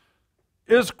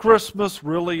 Is Christmas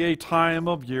really a time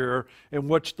of year in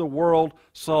which the world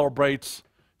celebrates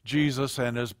Jesus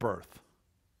and His birth?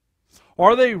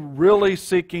 Are they really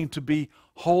seeking to be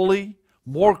holy,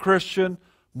 more Christian,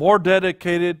 more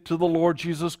dedicated to the Lord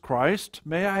Jesus Christ,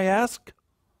 may I ask?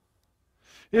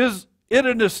 Is it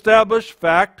an established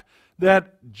fact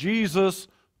that Jesus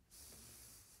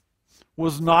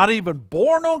was not even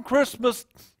born on Christmas,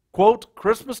 quote,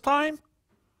 Christmas time?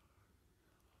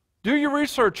 Do your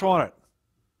research on it.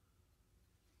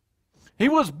 He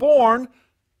was born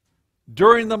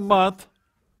during the month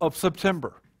of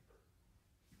September.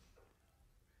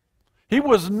 He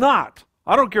was not,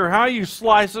 I don't care how you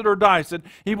slice it or dice it,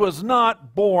 he was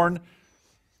not born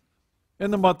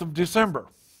in the month of December.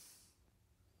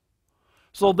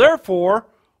 So therefore,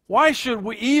 why should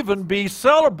we even be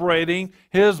celebrating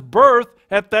His birth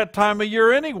at that time of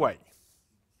year anyway?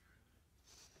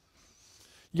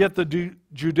 Yet the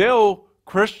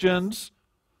Judeo-Christians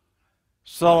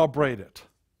celebrate it.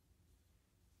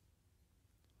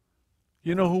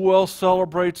 You know who else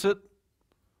celebrates it?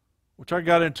 Which I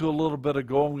got into a little bit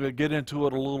ago. I'm going to get into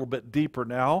it a little bit deeper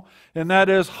now. And that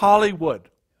is Hollywood.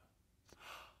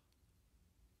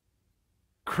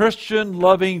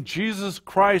 Christian-loving, Jesus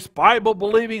Christ,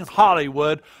 Bible-believing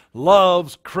Hollywood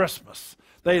loves Christmas.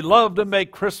 They love to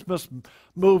make Christmas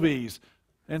movies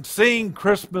and sing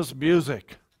Christmas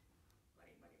music.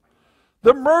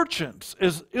 The merchants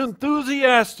is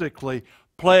enthusiastically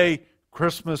play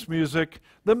Christmas music.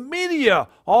 The media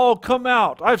all come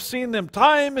out. I've seen them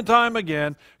time and time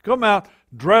again come out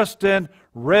dressed in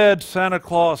red Santa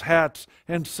Claus hats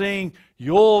and sing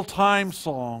Yuletime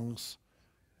songs.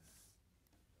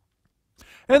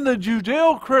 And the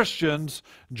Judeo-Christians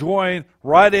join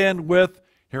right in with,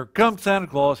 here comes Santa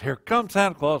Claus, here comes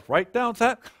Santa Claus, right down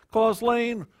Santa Claus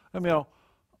Lane. I mean,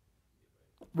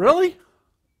 really?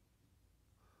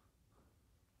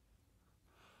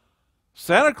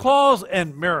 Santa Claus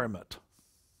and merriment.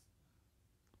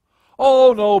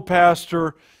 Oh no,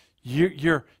 Pastor,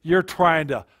 you're trying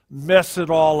to mess it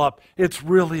all up. It's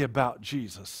really about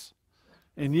Jesus.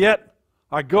 And yet,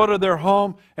 I go to their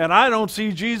home and I don't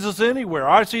see Jesus anywhere.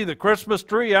 I see the Christmas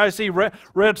tree. I see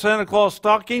red Santa Claus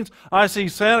stockings. I see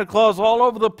Santa Claus all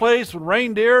over the place with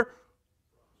reindeer.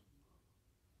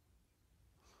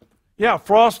 Yeah,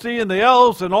 Frosty and the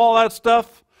elves and all that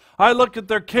stuff. I look at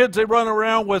their kids. They run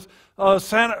around with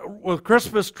with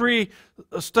Christmas tree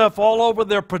stuff all over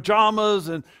their pajamas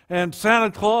and Santa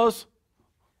Claus.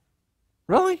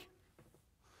 Really?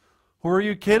 Who are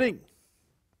you kidding?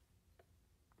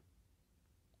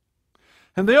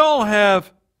 And they all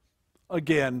have,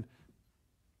 again,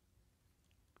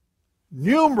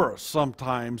 numerous,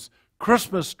 sometimes,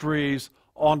 Christmas trees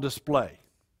on display.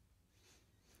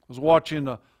 I was watching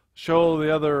a show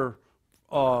the other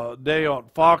day on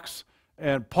Fox,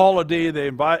 and Paula D.,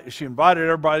 she invited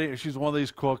everybody, she's one of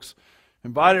these cooks,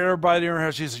 invited everybody in her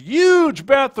house. She has a huge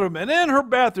bathroom, and in her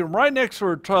bathroom, right next to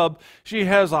her tub, she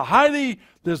has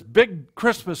this big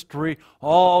Christmas tree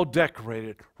all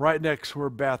decorated right next to her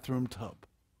bathroom tub.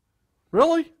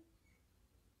 Really?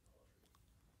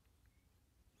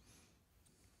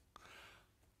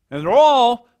 And they're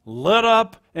all lit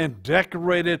up and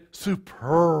decorated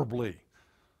superbly.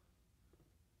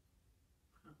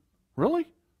 Really?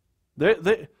 They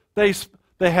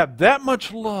have that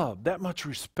much love, that much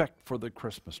respect for the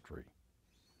Christmas tree.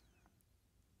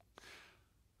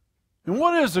 And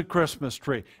what is a Christmas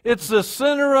tree? It's the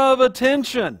center of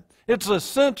attention. It's the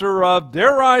center of,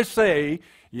 dare I say,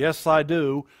 yes I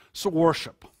do,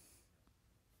 worship.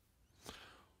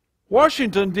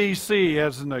 Washington, D.C.,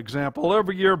 as an example,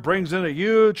 every year brings in a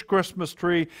huge Christmas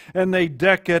tree, and they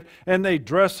deck it, and they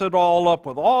dress it all up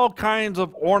with all kinds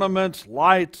of ornaments,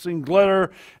 lights, and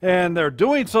glitter, and they're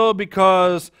doing so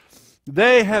because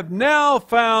they have now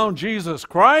found Jesus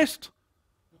Christ?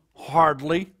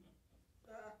 Hardly.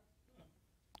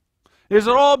 Is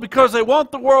it all because they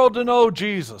want the world to know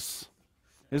Jesus?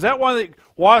 Is that why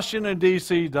Washington,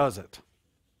 D.C. does it?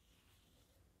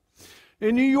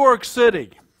 In New York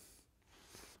City,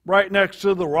 right next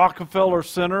to the Rockefeller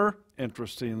Center,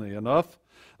 interestingly enough,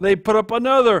 they put up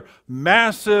another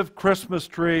massive Christmas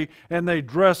tree, and they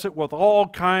dress it with all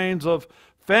kinds of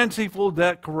fanciful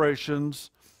decorations,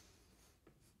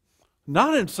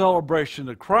 not in celebration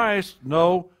of Christ,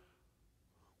 no.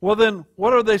 Well then,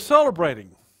 what are they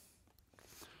celebrating?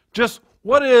 Just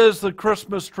what is the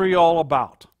Christmas tree all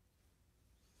about?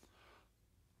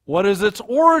 What is its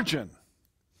origin?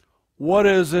 What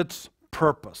is its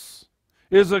purpose?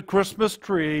 Is a Christmas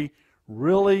tree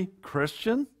really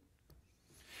Christian?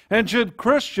 And should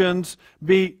Christians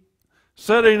be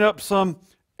setting up some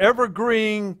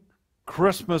evergreen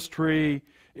Christmas tree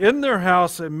in their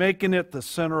house and making it the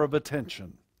center of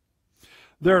attention?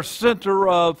 Their center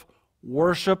of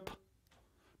worship,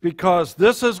 because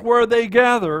this is where they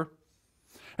gather,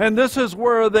 and this is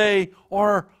where they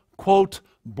are, quote,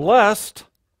 blessed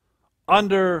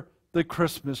under the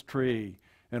Christmas tree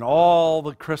and all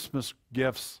the Christmas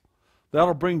gifts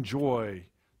that'll bring joy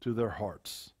to their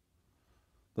hearts,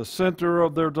 the center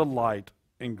of their delight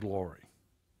and glory.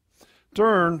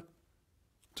 Turn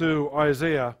to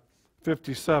Isaiah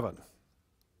 57,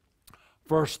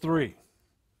 verse 3.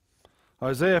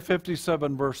 Isaiah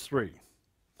 57, verse 3.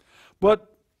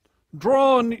 But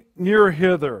draw near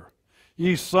hither,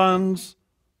 ye sons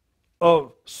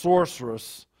of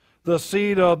sorceress, the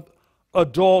seed of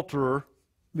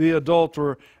the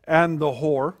adulterer and the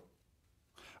whore.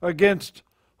 Against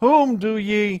whom do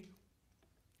ye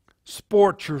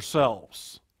sport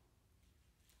yourselves?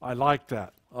 I like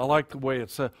that. I like the way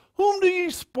it says, whom do ye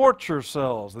sport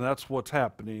yourselves? And that's what's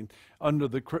happening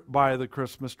by the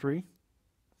Christmas tree.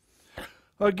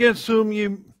 Against whom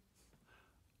ye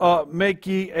make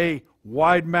ye a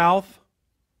wide mouth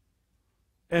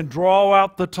and draw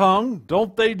out the tongue.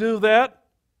 Don't they do that?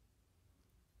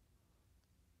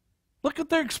 Look at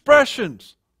their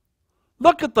expressions.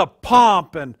 Look at the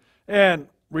pomp and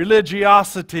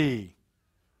religiosity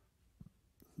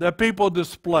that people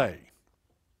display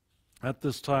at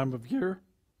this time of year.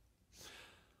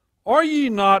 Are ye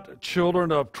not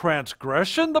children of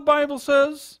transgression, the Bible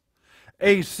says?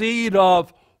 A seed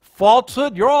of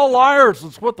falsehood. You're all liars,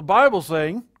 that's what the Bible's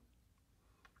saying.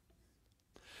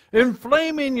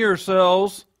 Inflaming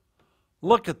yourselves,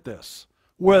 look at this,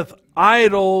 with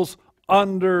idols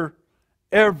under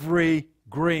every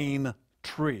green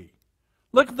tree.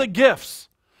 Look at the gifts.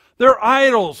 They're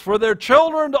idols for their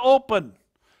children to open,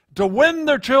 to win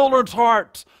their children's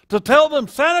hearts, to tell them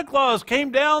Santa Claus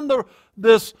came down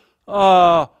this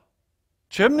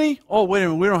chimney. Oh, wait a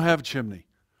minute, we don't have a chimney.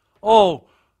 Oh,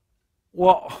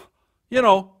 well,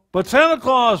 but Santa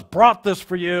Claus brought this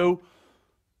for you.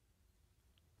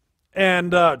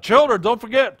 And children, don't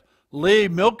forget,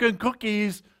 leave milk and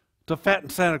cookies to fatten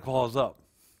Santa Claus up.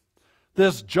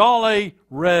 This jolly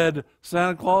red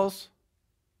Santa Claus.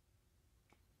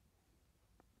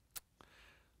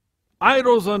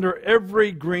 Idols under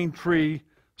every green tree,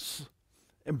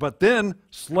 but then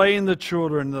slaying the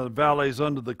children in the valleys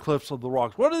under the cliffs of the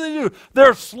rocks. What do?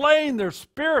 They're slaying their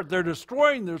spirit. They're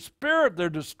destroying their spirit. They're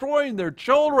destroying their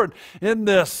children in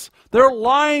this. They're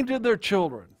lying to their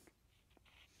children.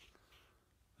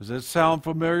 Does it sound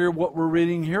familiar, what we're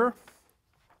reading here?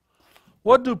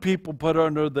 What do people put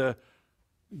under the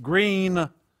green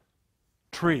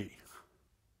tree?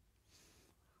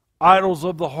 Idols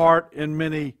of the heart in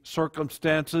many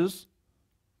circumstances.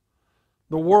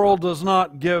 The world does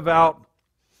not give out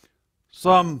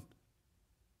some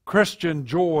Christian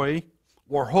joy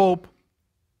or hope.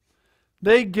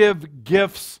 They give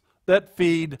gifts that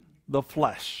feed the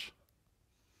flesh.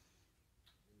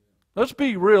 Let's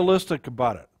be realistic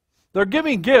about it. They're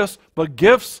giving gifts, but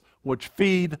gifts which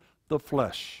feed the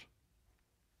flesh.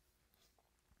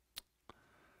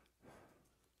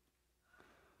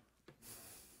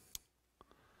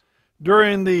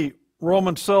 During the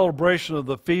Roman celebration of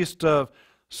the Feast of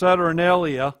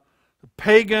Saturnalia, the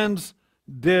pagans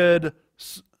did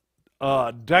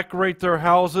decorate their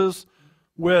houses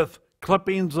with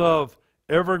clippings of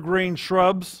evergreen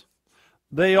shrubs.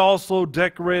 They also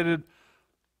decorated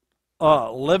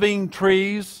living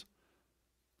trees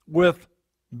with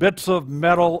bits of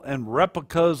metal and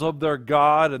replicas of their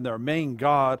god, and their main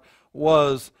god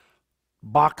was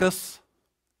Bacchus.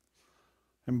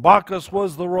 And Bacchus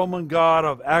was the Roman god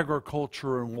of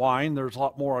agriculture and wine. There's a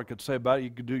lot more I could say about it. You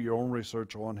could do your own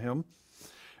research on him.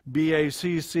 Bacchus.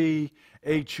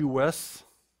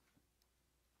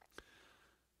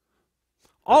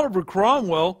 Oliver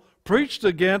Cromwell preached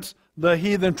against the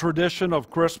heathen tradition of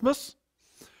Christmas,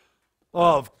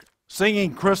 of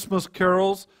singing Christmas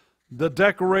carols, the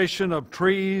decoration of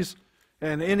trees,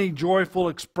 and any joyful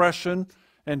expression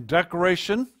and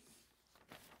decoration.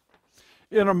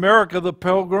 In America, the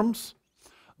Pilgrims,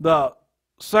 the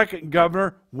second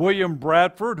governor, William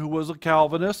Bradford, who was a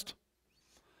Calvinist,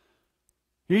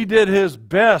 he did his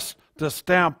best to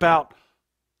stamp out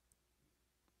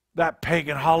that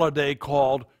pagan holiday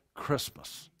called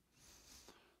Christmas.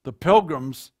 The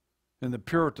Pilgrims and the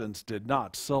Puritans did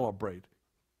not celebrate,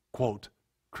 quote,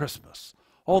 Christmas.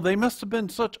 Oh, they must have been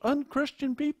such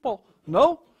unchristian people.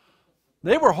 No,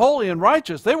 they were holy and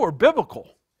righteous. They were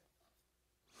biblical.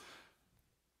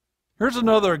 Here's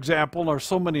another example. There's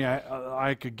so many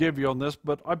I could give you on this,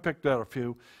 but I picked out a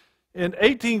few. In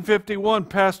 1851,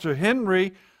 Pastor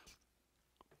Henry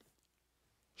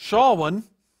Schwan,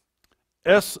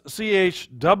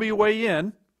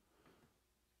 Schwan,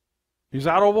 he's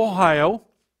out of Ohio,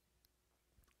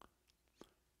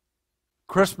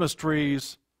 Christmas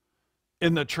trees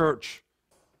in the church.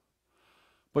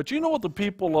 But you know what the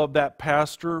people of that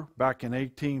pastor back in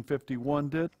 1851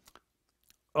 did?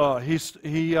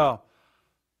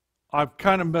 I've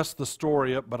kind of messed the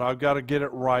story up, but I've got to get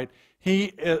it right. He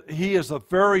is the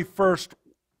very first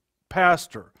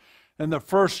pastor and the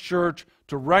first church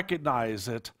to recognize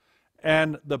it,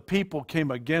 and the people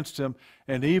came against him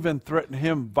and even threatened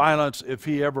him violence if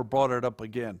he ever brought it up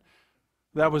again.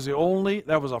 That was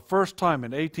the first time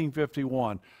in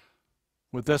 1851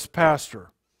 with this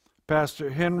pastor, Pastor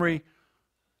Henry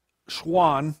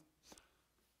Schwan,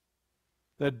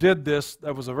 that did this.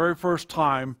 That was the very first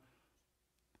time.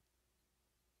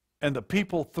 And the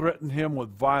people threatened him with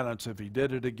violence if he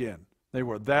did it again. They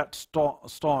were that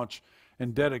staunch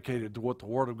and dedicated to what the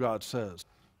Word of God says.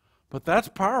 But that's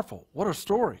powerful. What a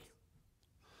story.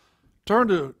 Turn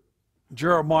to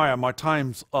Jeremiah. My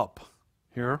time's up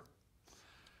here.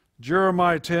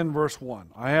 Jeremiah 10, verse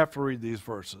 1. I have to read these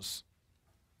verses.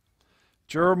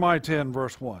 Jeremiah 10,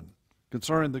 verse 1.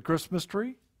 Concerning the Christmas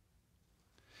tree.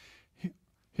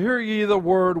 Hear ye the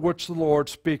word which the Lord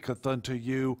speaketh unto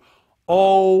you,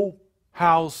 O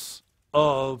house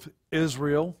of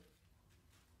Israel.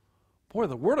 Boy,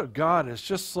 the word of God is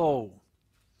just so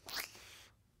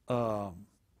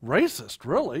racist,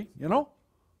 really, you know.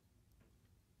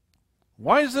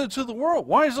 Why is it to the world?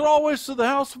 Why is it always to the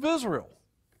house of Israel?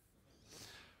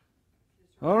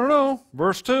 I don't know.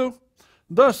 Verse 2.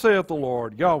 Thus saith the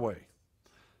Lord, Yahweh,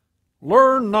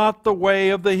 learn not the way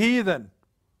of the heathen.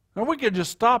 And we could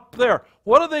just stop there.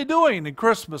 What are they doing in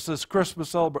Christmas, this Christmas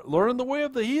celebration? Learn the way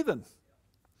of the heathen.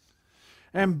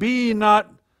 And be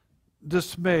not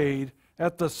dismayed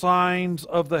at the signs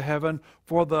of the heaven,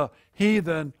 for the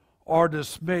heathen are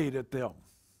dismayed at them.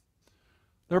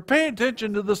 They're paying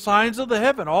attention to the signs of the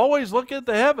heaven. Always look at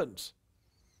the heavens.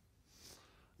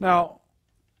 Now,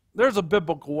 there's a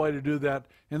biblical way to do that,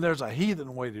 and there's a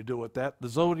heathen way to do it, the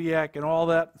zodiac and all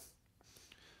that.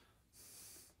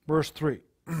 Verse 3.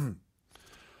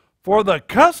 For the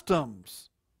customs,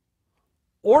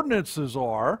 ordinances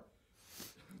are,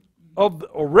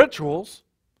 or rituals,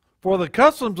 for the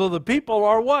customs of the people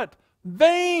are what?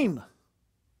 Vain.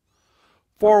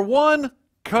 For one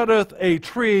cutteth a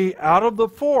tree out of the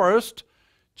forest.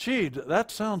 Gee,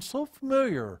 that sounds so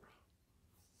familiar.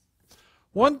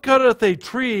 One cutteth a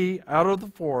tree out of the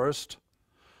forest,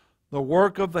 the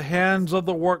work of the hands of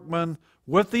the workman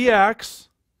with the axe.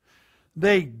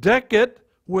 They deck it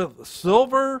with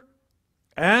silver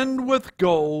and with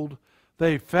gold.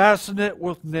 They fasten it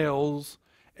with nails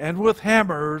and with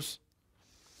hammers,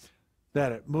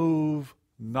 that it move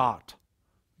not.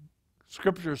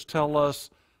 Scriptures tell us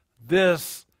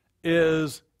this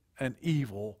is an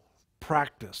evil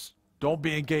practice. Don't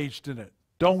be engaged in it.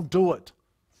 Don't do it.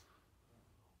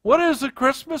 What is a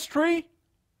Christmas tree?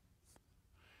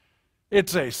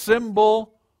 It's a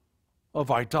symbol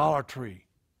of idolatry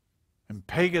and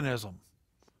paganism.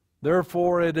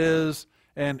 Therefore, it is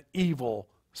an evil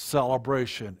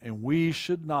celebration, and we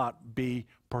should not be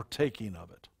partaking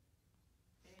of it.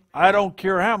 I don't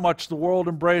care how much the world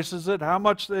embraces it, how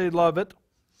much they love it.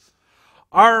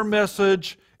 Our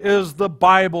message is the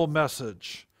Bible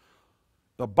message.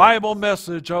 The Bible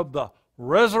message of the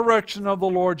resurrection of the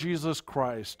Lord Jesus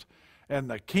Christ and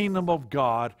the kingdom of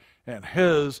God and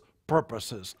His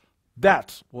purposes.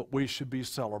 That's what we should be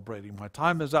celebrating. My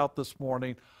time is out this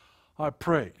morning. I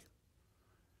pray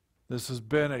this has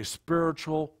been a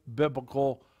spiritual,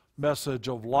 biblical message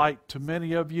of light to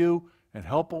many of you and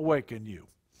help awaken you.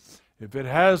 If it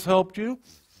has helped you,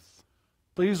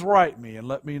 please write me and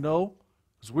let me know,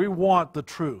 because we want the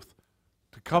truth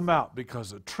to come out,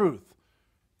 because the truth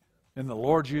in the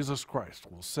Lord Jesus Christ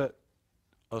will set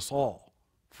us all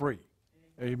free.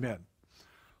 Amen.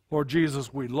 Lord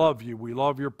Jesus, we love you. We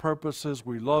love your purposes.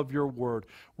 We love your word.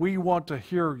 We want to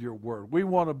hear your word. We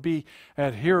want to be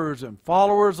adherers and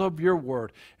followers of your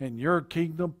word and your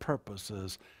kingdom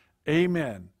purposes.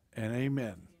 Amen and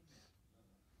amen.